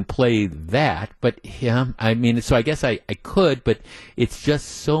 you can play that. But yeah, so I guess I could, but it's just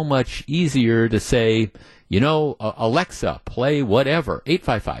so much easier to say, Alexa, play whatever.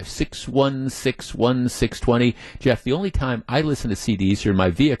 855-616-1620. Jeff, the only time I listen to CDs are in my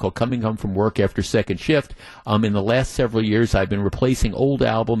vehicle coming home from work after second shift. In the last several years, I've been replacing old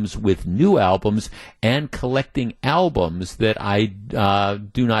albums with new albums and collecting albums that I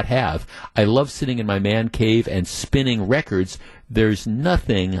do not have. I love sitting in my man cave and spinning records. There's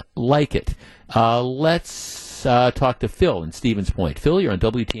nothing like it. Let's talk to Phil in Stevens Point. Phil, you're on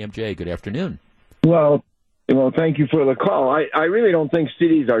WTMJ. Good afternoon. Well, thank you for the call. I really don't think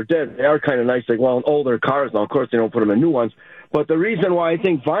CDs are dead. They are kind of nice, in older cars now. Of course, they don't put them in new ones. But the reason why I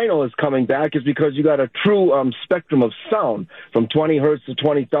think vinyl is coming back is because you got a true spectrum of sound from 20 hertz to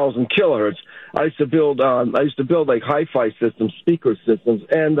 20,000 kilohertz. I used to build like hi-fi systems, speaker systems,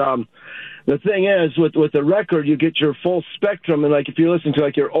 and the thing is, with the record, you get your full spectrum, and if you listen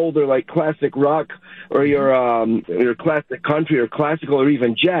to your older classic rock or your classic country or classical or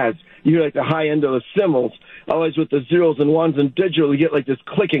even jazz, you hear the high end of the cymbals. Always with the zeros and ones and digital, you get this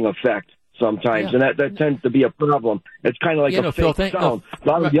clicking effect sometimes, and that tends to be a problem. It's kind of like a fake sound.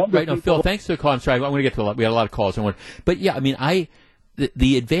 Phil, thanks for the call. I'm sorry, I'm going to get to we had a lot of calls. But yeah,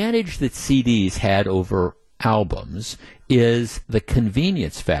 the advantage that CDs had over albums is the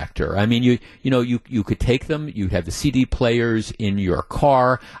convenience factor. I mean, you could take them, you'd have the CD players in your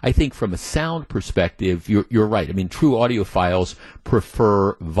car. I think from a sound perspective, you're right. I mean, true audiophiles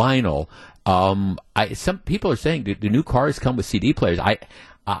prefer vinyl. Some people are saying, do new cars come with CD players?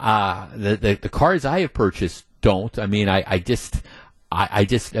 The cars I have purchased don't. I mean, I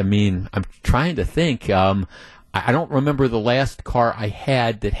mean, I'm trying to think. I don't remember the last car I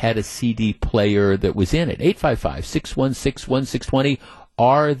had that had a CD player that was in it. 855-616-1620.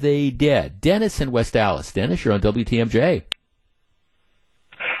 Are they dead? Dennis in West Dallas. Dennis, you're on WTMJ.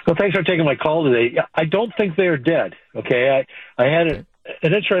 Well, thanks for taking my call today. I don't think they're dead. Okay, I had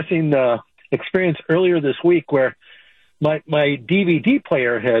an interesting experience earlier this week where my DVD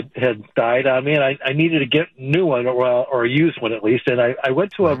player had died. I mean, I needed to get a new one or a used one at least, and I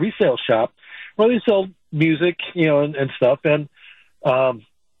went to a resale shop where they sell music, and stuff, and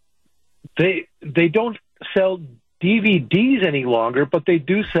they don't sell DVDs any longer, but they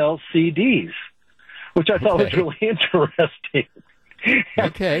do sell CDs, which I thought was really interesting.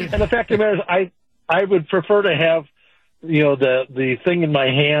 Okay. And the fact of the matter is, I would prefer to have the thing in my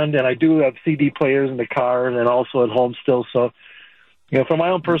hand, and I do have CD players in the car and then also at home still. So, from my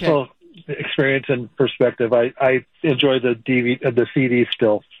own personal experience and perspective, I enjoy the CD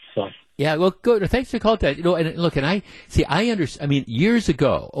still. So. Yeah, well, good. Thanks for calling that. And look, and I understand. I mean, years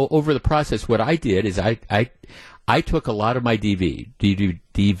ago, over the process, what I did is I took a lot of my DVDs,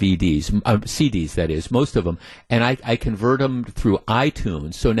 CDs, that is, most of them, and I convert them through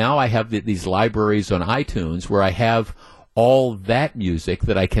iTunes. So now I have these libraries on iTunes where I have all that music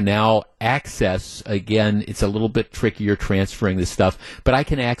that I can now access. Again, it's a little bit trickier transferring this stuff, but I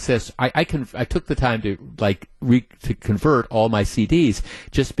can access. I took the time to to convert all my CDs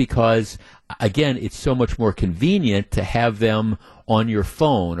just because, again, it's so much more convenient to have them on your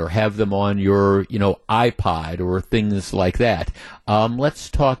phone or have them on your iPod or things like that. Let's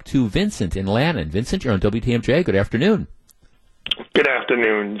talk to Vincent in Lannon. Vincent, you're on WTMJ. Good afternoon. Good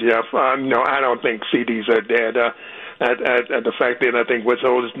afternoon, Jeff. No, I don't think CDs are dead. The fact that I think what's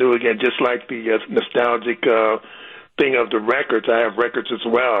old is new again, just like the nostalgic thing of the records. I have records as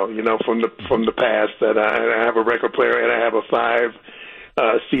well, from the past. That I have a record player and I have a 5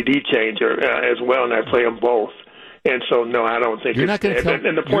 CD changer as well, and I play them both. And so, no, I don't think you're not going to tell.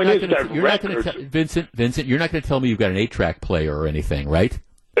 And the point is that you're not going to Vincent, you're not going to tell me you've got an 8-track player or anything, right?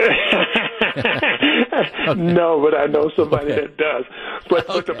 Okay. No, but I know somebody that does. But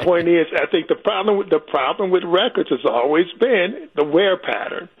the point is, I think the problem with records has always been the wear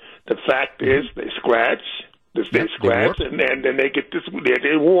pattern. The fact is, they scratch, and then they get this,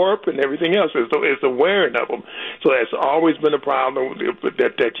 they warp and everything else. It's the wearing of them. So that's always been a problem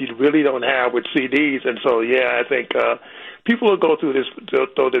that you really don't have with CDs. And so, I think people will go through this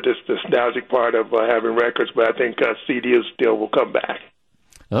nostalgic part of having records, but I think CDs still will come back.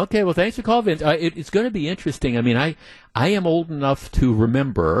 Okay, well, thanks for calling, Vince. It's going to be interesting. I mean, I am old enough to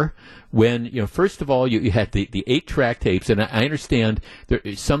remember when, first of all, you had the 8-track tapes, and I understand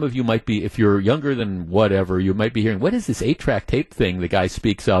some of you might be, if you're younger than whatever, you might be hearing, what is this 8-track tape thing the guy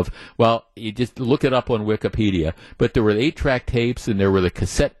speaks of? Well, you just look it up on Wikipedia. But there were the 8-track tapes, and there were the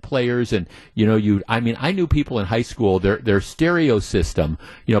cassette players, and, I knew people in high school, their stereo system,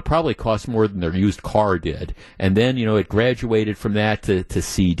 probably cost more than their used car did. And then, it graduated from that to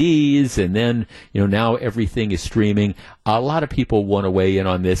CDs, and then, now everything is streaming. A lot of people want to weigh in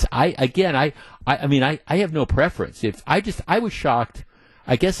on this. I have no preference. I was shocked.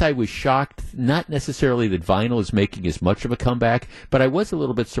 I guess I was shocked, not necessarily that vinyl is making as much of a comeback, but I was a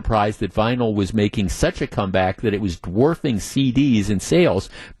little bit surprised that vinyl was making such a comeback that it was dwarfing CDs in sales.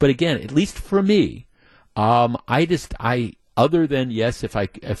 But again, at least for me, other than, yes, if I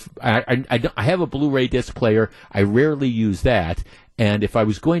have a Blu-ray disc player, I rarely use that. And if I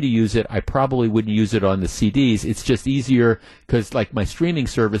was going to use it, I probably wouldn't use it on the CDs. It's just easier because, my streaming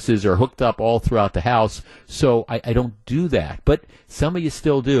services are hooked up all throughout the house, so I don't do that. But some of you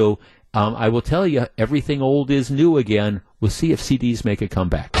still do. I will tell you, everything old is new again. We'll see if CDs make a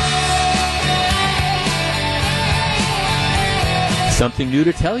comeback. Something new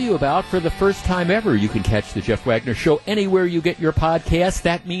to tell you about for the first time ever. You can catch the Jeff Wagner Show anywhere you get your podcasts.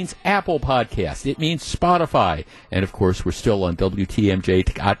 That means Apple Podcasts. It means Spotify. And, of course, we're still on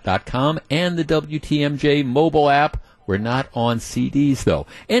WTMJ.com and the WTMJ mobile app. We're not on CDs, though.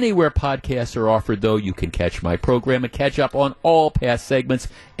 Anywhere podcasts are offered, though, you can catch my program and catch up on all past segments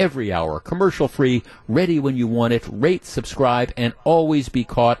every hour. Commercial-free, ready when you want it. Rate, subscribe, and always be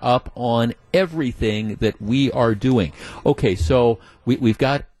caught up on everything that we are doing. Okay, so we've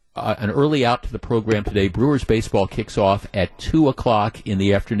got an early out to the program today. Brewers baseball kicks off at 2 o'clock in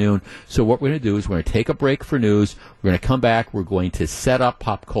the afternoon. So what we're going to do is we're going to take a break for news. We're going to come back. We're going to set up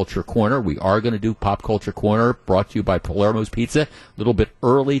Pop Culture Corner. We are going to do Pop Culture Corner, brought to you by Palermo's Pizza, a little bit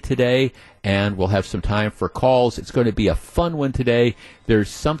early today, and we'll have some time for calls. It's going to be a fun one today. There's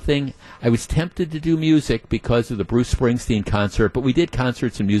something, I was tempted to do music because of the Bruce Springsteen concert, but we did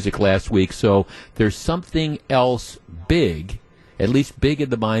concerts and music last week, so there's something else big, at least big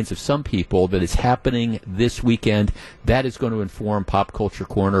in the minds of some people, that is happening this weekend. That is going to inform Pop Culture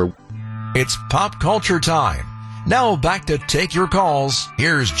Corner. It's Pop Culture time. Now back to take your calls.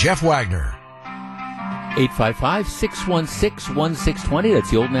 Here's Jeff Wagner. 855-616-1620. That's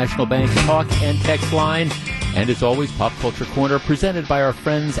the Old National Bank talk and text line. And as always, Pop Culture Corner presented by our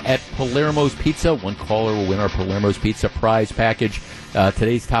friends at Palermo's Pizza. One caller will win our Palermo's Pizza prize package.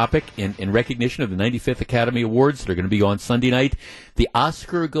 Today's topic, in recognition of the 95th Academy Awards that are going to be on Sunday night, the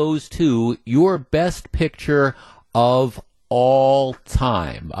Oscar goes to your best picture of all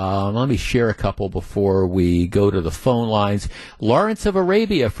time. Let me share a couple before we go to the phone lines. Lawrence of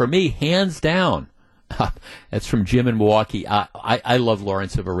Arabia, for me, hands down. That's from Jim in Milwaukee. I love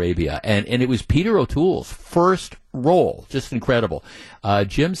Lawrence of Arabia. And it was Peter O'Toole's first role. Just incredible.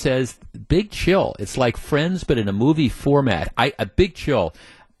 Jim says, Big Chill. It's like Friends, but in a movie format. A Big Chill.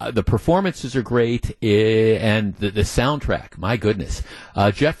 The performances are great, and the soundtrack, my goodness.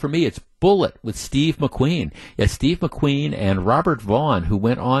 Jeff, for me, it's Bullet with Steve McQueen. Yeah, Steve McQueen and Robert Vaughn, who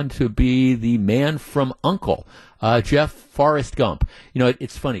went on to be the man from U.N.C.L.E. Jeff, Forrest Gump. You know,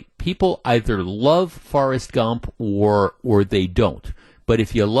 it's funny. People either love Forrest Gump or they don't. But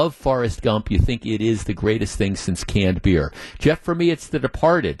if you love Forrest Gump, you think it is the greatest thing since canned beer. Jeff, for me, it's The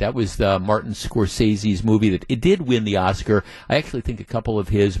Departed. That was Martin Scorsese's movie that it did win the Oscar. I actually think a couple of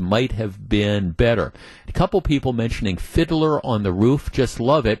his might have been better. A couple people mentioning Fiddler on the Roof, just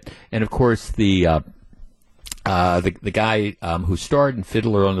love it. And, of course, the guy who starred in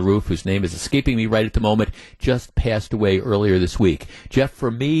Fiddler on the Roof, whose name is escaping me right at the moment, just passed away earlier this week. Jeff, for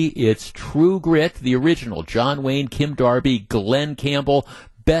me, it's True Grit, the original. John Wayne, Kim Darby, Glenn Campbell,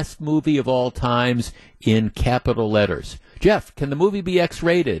 best movie of all times in capital letters. Jeff, can the movie be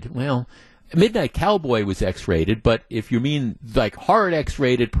X-rated? Well, Midnight Cowboy was X-rated, but if you mean like hard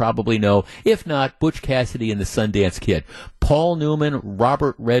X-rated, probably no. If not, Butch Cassidy and the Sundance Kid. Paul Newman,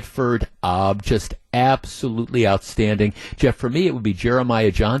 Robert Redford, just absolutely outstanding. Jeff, for me, it would be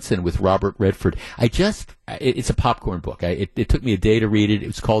Jeremiah Johnson with Robert Redford. It's a popcorn book. It took me a day to read it. It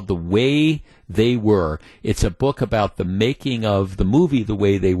was called The Way They Were. It's a book about the making of the movie The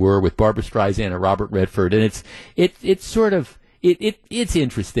Way They Were with Barbra Streisand and Robert Redford, and it's sort of It's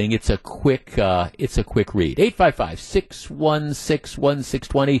interesting. It's a quick read.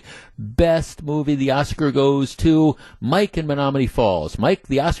 855-616-1620. Best movie. The Oscar goes to Mike in Menominee Falls. Mike,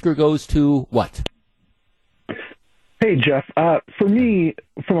 the Oscar goes to what? Hey, Jeff. For me,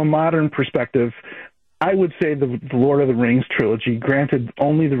 from a modern perspective, I would say the Lord of the Rings trilogy. Granted,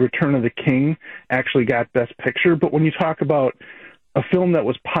 only The Return of the King actually got Best Picture, but when you talk about a film that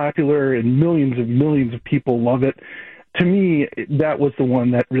was popular and millions of people love it, to me, that was the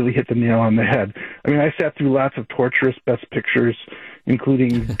one that really hit the nail on the head. I mean, I sat through lots of torturous Best Pictures,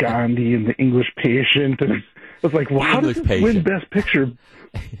 including Gandhi and The English Patient, and I was like, well, how did this win Best Picture?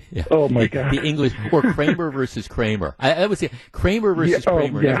 Yeah. Oh, my God. The English, or Kramer versus Kramer. I would say Kramer versus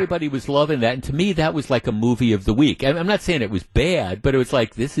Kramer. Yeah. Everybody was loving that, and to me, that was like a movie of the week. I'm not saying it was bad, but it was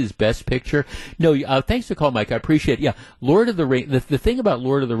like, this is Best Picture. No, thanks for calling, Mike. I appreciate it. Yeah, Lord of the Rings, the thing about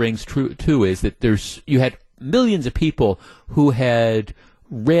Lord of the Rings, too, is that you had millions of people who had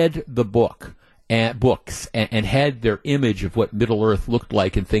read the books and had their image of what Middle Earth looked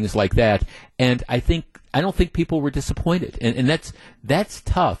like and things like that. And I don't think people were disappointed. And that's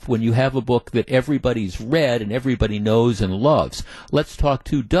tough when you have a book that everybody's read and everybody knows and loves. Let's talk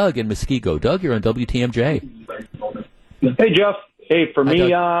to Doug in Muskego. Doug, you're on WTMJ. Hey, Jeff. Hey, for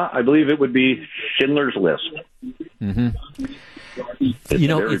me, I believe it would be Schindler's List. Mm-hmm. It's a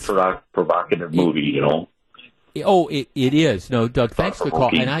very provocative movie, Oh, it is. No, Doug, thanks for the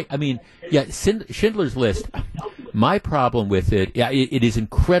call. And I mean, yeah, Schindler's List, my problem with it, it is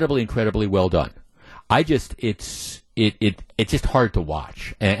incredibly, incredibly well done. It's just hard to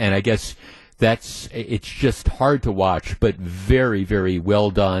watch. And I guess it's just hard to watch, but very, very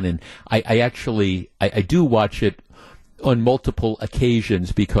well done. And I do watch it on multiple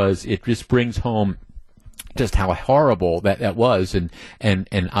occasions because it just brings home just how horrible that was, and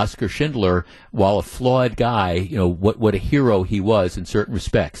Oskar Schindler, while a flawed guy, what a hero he was in certain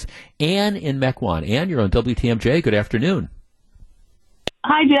respects. Ann in Mequon. Ann, you're on WTMJ. Good afternoon.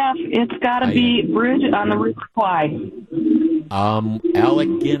 Hi, Jeff. It's got to be Bridge on the River Kwai.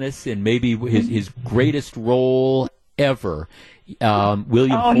 Alec Guinness in maybe his greatest role ever.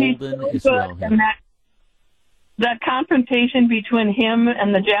 William Holden as well. And that confrontation between him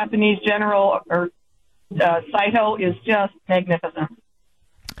and the Japanese general Saito is just magnificent.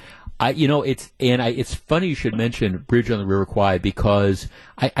 It's funny you should mention Bridge on the River Kwai, because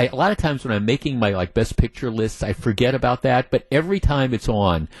I a lot of times when I'm making my best picture lists, I forget about that. But every time it's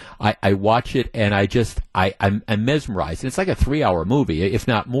on, I watch it and I'm mesmerized. And it's like a 3-hour movie, if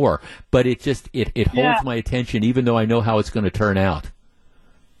not more. But it holds my attention, even though I know how it's going to turn out.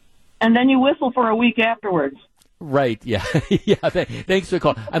 And then you whistle for a week afterwards. Right. Yeah. Yeah. Thanks for the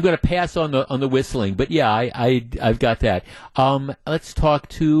call. I'm going to pass on the whistling, but yeah, I've got that. Let's talk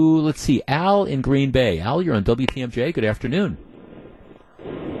to Al in Green Bay. Al, you're on WTMJ. Good afternoon.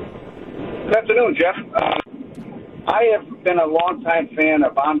 Good afternoon, Jeff. I have been a longtime fan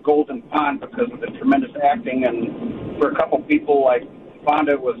of On Golden Pond because of the tremendous acting, and for a couple people, like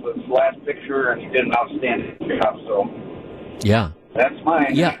Fonda was his last picture, and he did an outstanding job. So, yeah, that's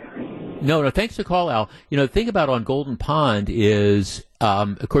mine. Yeah. No, thanks for the call, Al. The thing about On Golden Pond is,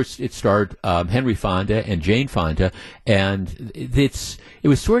 of course, it starred Henry Fonda and Jane Fonda, and it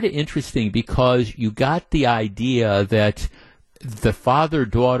was sort of interesting because you got the idea that the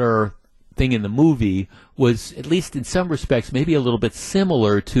father-daughter thing in the movie was, at least in some respects, maybe a little bit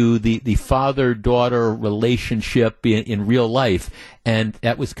similar to the father-daughter relationship in real life, and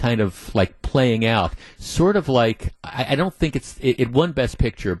that was kind of like playing out. Sort of like, I don't think it won Best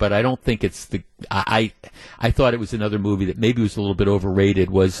Picture, but I don't think it's I thought it was another movie that maybe was a little bit overrated,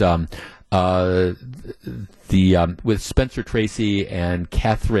 was with Spencer Tracy and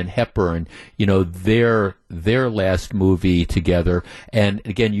Katharine Hepburn, their last movie together. And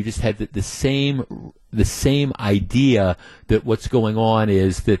again, you just had the same idea that what's going on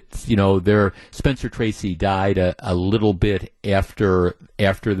is that, Spencer Tracy died a little bit after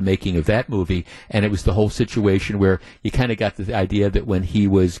the making of that movie. And it was the whole situation where you kind of got the idea that when he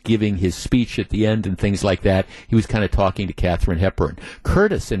was giving his speech at the end and things like that, he was kind of talking to Katharine Hepburn.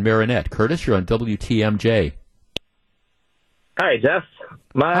 Curtis and Marinette. Curtis, you're on WTMJ. Hi, Jeff.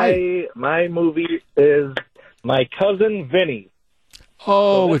 My movie is My Cousin Vinny.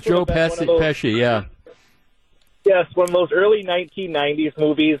 Oh, with Joe Pesci, yeah. Yes, one of those early 1990s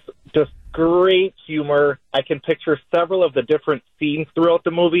movies, just great humor. I can picture several of the different scenes throughout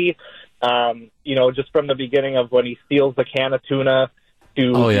the movie, just from the beginning of when he steals the can of tuna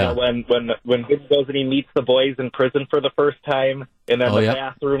to when Vinny goes and he meets the boys in prison for the first time, and then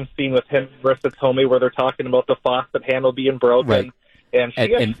bathroom scene with him and Marissa Tomei where they're talking about the faucet handle being broken. Right. And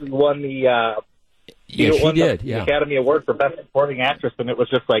she actually won the... the Academy Award for Best Supporting Actress, and it was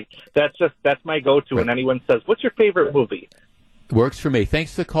just like that's my go-to. When anyone says, "What's your favorite movie?" Works for me.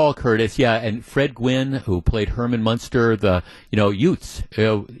 Thanks for the call, Curtis. Yeah, and Fred Gwynn, who played Herman Munster, Utes.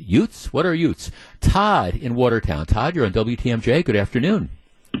 Utes? What are Utes? Todd in Watertown. Todd, you're on WTMJ. Good afternoon.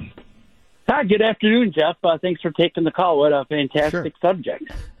 Hi, good afternoon, Jeff. Thanks for taking the call. What a fantastic subject.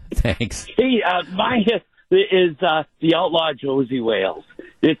 Thanks. Hey, mine is The Outlaw Josie Wales.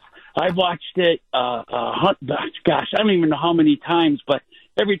 I've watched it, I don't even know how many times, but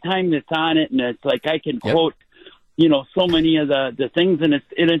every time it's on it, and it's like I can quote, so many of the things, and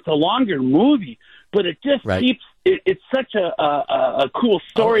it's a longer movie, but it just keeps, it's such a cool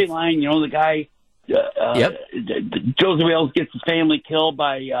storyline. The guy, Josie Wales gets his family killed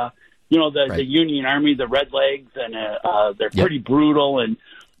by, the Union Army, the Redlegs, and they're pretty brutal, and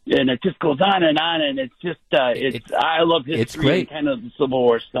it just goes on, and it's just I love history and kind of the Civil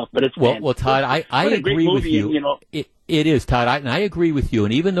War stuff, but it's well, Todd, I agree with you. It is, Todd, and I agree with you.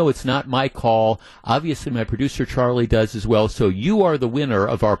 And even though it's not my call, obviously my producer Charlie does as well. So you are the winner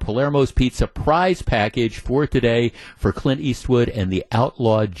of our Palermo's Pizza prize package for today for Clint Eastwood and the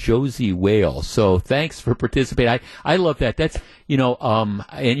Outlaw Josie Wales. So thanks for participating. I love that. That's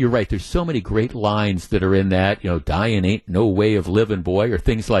and you're right. There's so many great lines that are in that. Dying ain't no way of living, boy, or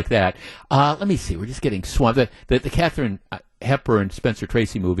things like that. Let me see. We're just getting swamped. The Katharine Hepburn Spencer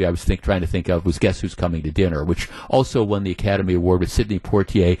Tracy movie I was trying to think of was Guess Who's Coming to Dinner, which also won the Academy Award with Sidney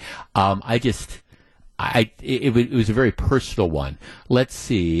Poitier. It was a very personal one. Let's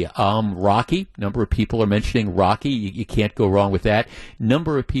see. Rocky. Number of people are mentioning Rocky. You can't go wrong with that.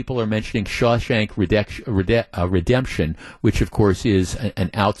 Number of people are mentioning Shawshank Redemption, which of course is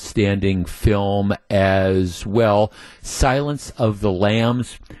an outstanding film as well. Silence of the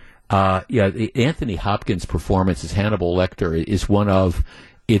Lambs. Anthony Hopkins' performance as Hannibal Lecter is one of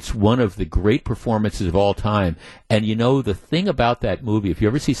the great performances of all time. And the thing about that movie, if you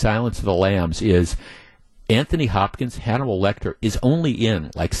ever see Silence of the Lambs, is Anthony Hopkins, Hannibal Lecter, is only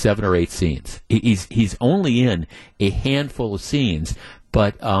in like 7 or 8 scenes. He's only in a handful of scenes,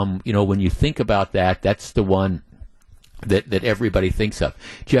 but when you think about that, that's the one that everybody thinks of.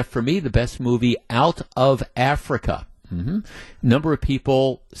 Jeff, for me, the best movie out of Africa. Number of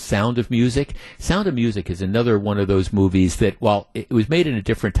people, Sound of Music. Sound of Music is another one of those movies that, while it was made in a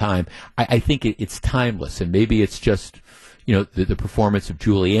different time, I think it's timeless, and maybe it's just the performance of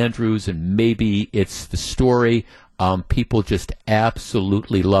Julie Andrews, and maybe it's the story. People just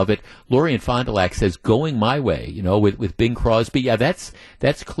absolutely love it. Lorien Fond du Lac says, "Going My Way," with Bing Crosby. Yeah, that's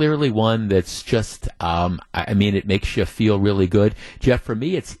clearly one that's just, it makes you feel really good. Jeff, for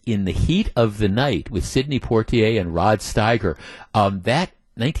me, it's In the Heat of the Night with Sidney Poitier and Rod Steiger. That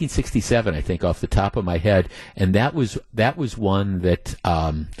 1967, I think, off the top of my head, and that was one that.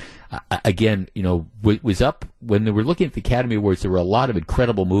 Again, was up when they were looking at the Academy Awards. There were a lot of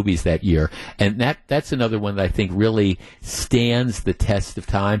incredible movies that year, and that's another one that I think really stands the test of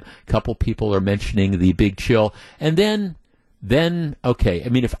time. A couple people are mentioning The Big Chill, and then okay.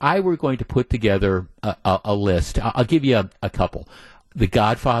 If I were going to put together a list, I'll give you a couple. The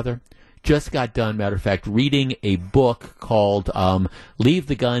Godfather. Just got done, matter of fact, reading a book called Leave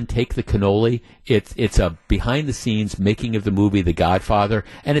the Gun, Take the Cannoli. It's a behind-the-scenes making of the movie The Godfather,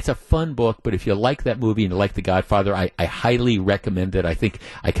 and it's a fun book, but if you like that movie and you like The Godfather, I highly recommend it. I think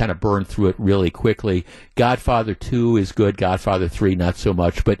I kind of burned through it really quickly. Godfather 2 is good, Godfather 3 not so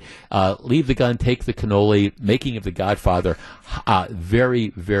much, but Leave the Gun, Take the Cannoli, making of The Godfather, very,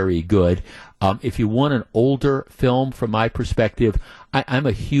 very good. If you want an older film from my perspective, I'm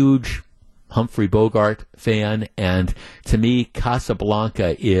a huge Humphrey Bogart fan, and to me,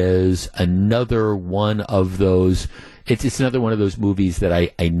 Casablanca is another one of those. It's another one of those movies that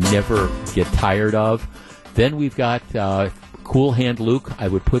I never get tired of. Then we've got Cool Hand Luke. I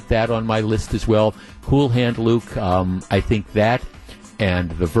would put that on my list as well. Cool Hand Luke. I think that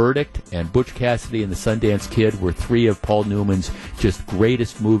and The Verdict and Butch Cassidy and the Sundance Kid were 3 of Paul Newman's just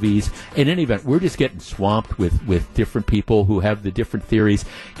greatest movies. In any event, we're just getting swamped with different people who have the different theories.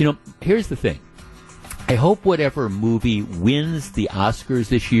 Here's the thing. I hope whatever movie wins the Oscars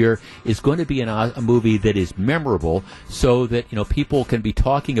this year is going to be a movie that is memorable, so that people can be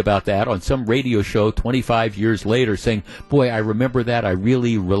talking about that on some radio show 25 years later, saying, "Boy, I remember that. I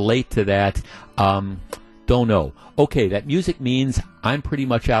really relate to that." Don't know. Okay, that music means I'm pretty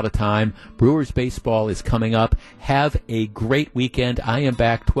much out of time. Brewers baseball is coming up. Have a great weekend. I am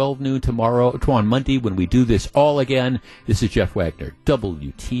back 12 noon tomorrow on Monday when we do this all again. This is Jeff Wagner,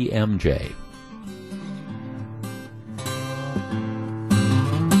 WTMJ.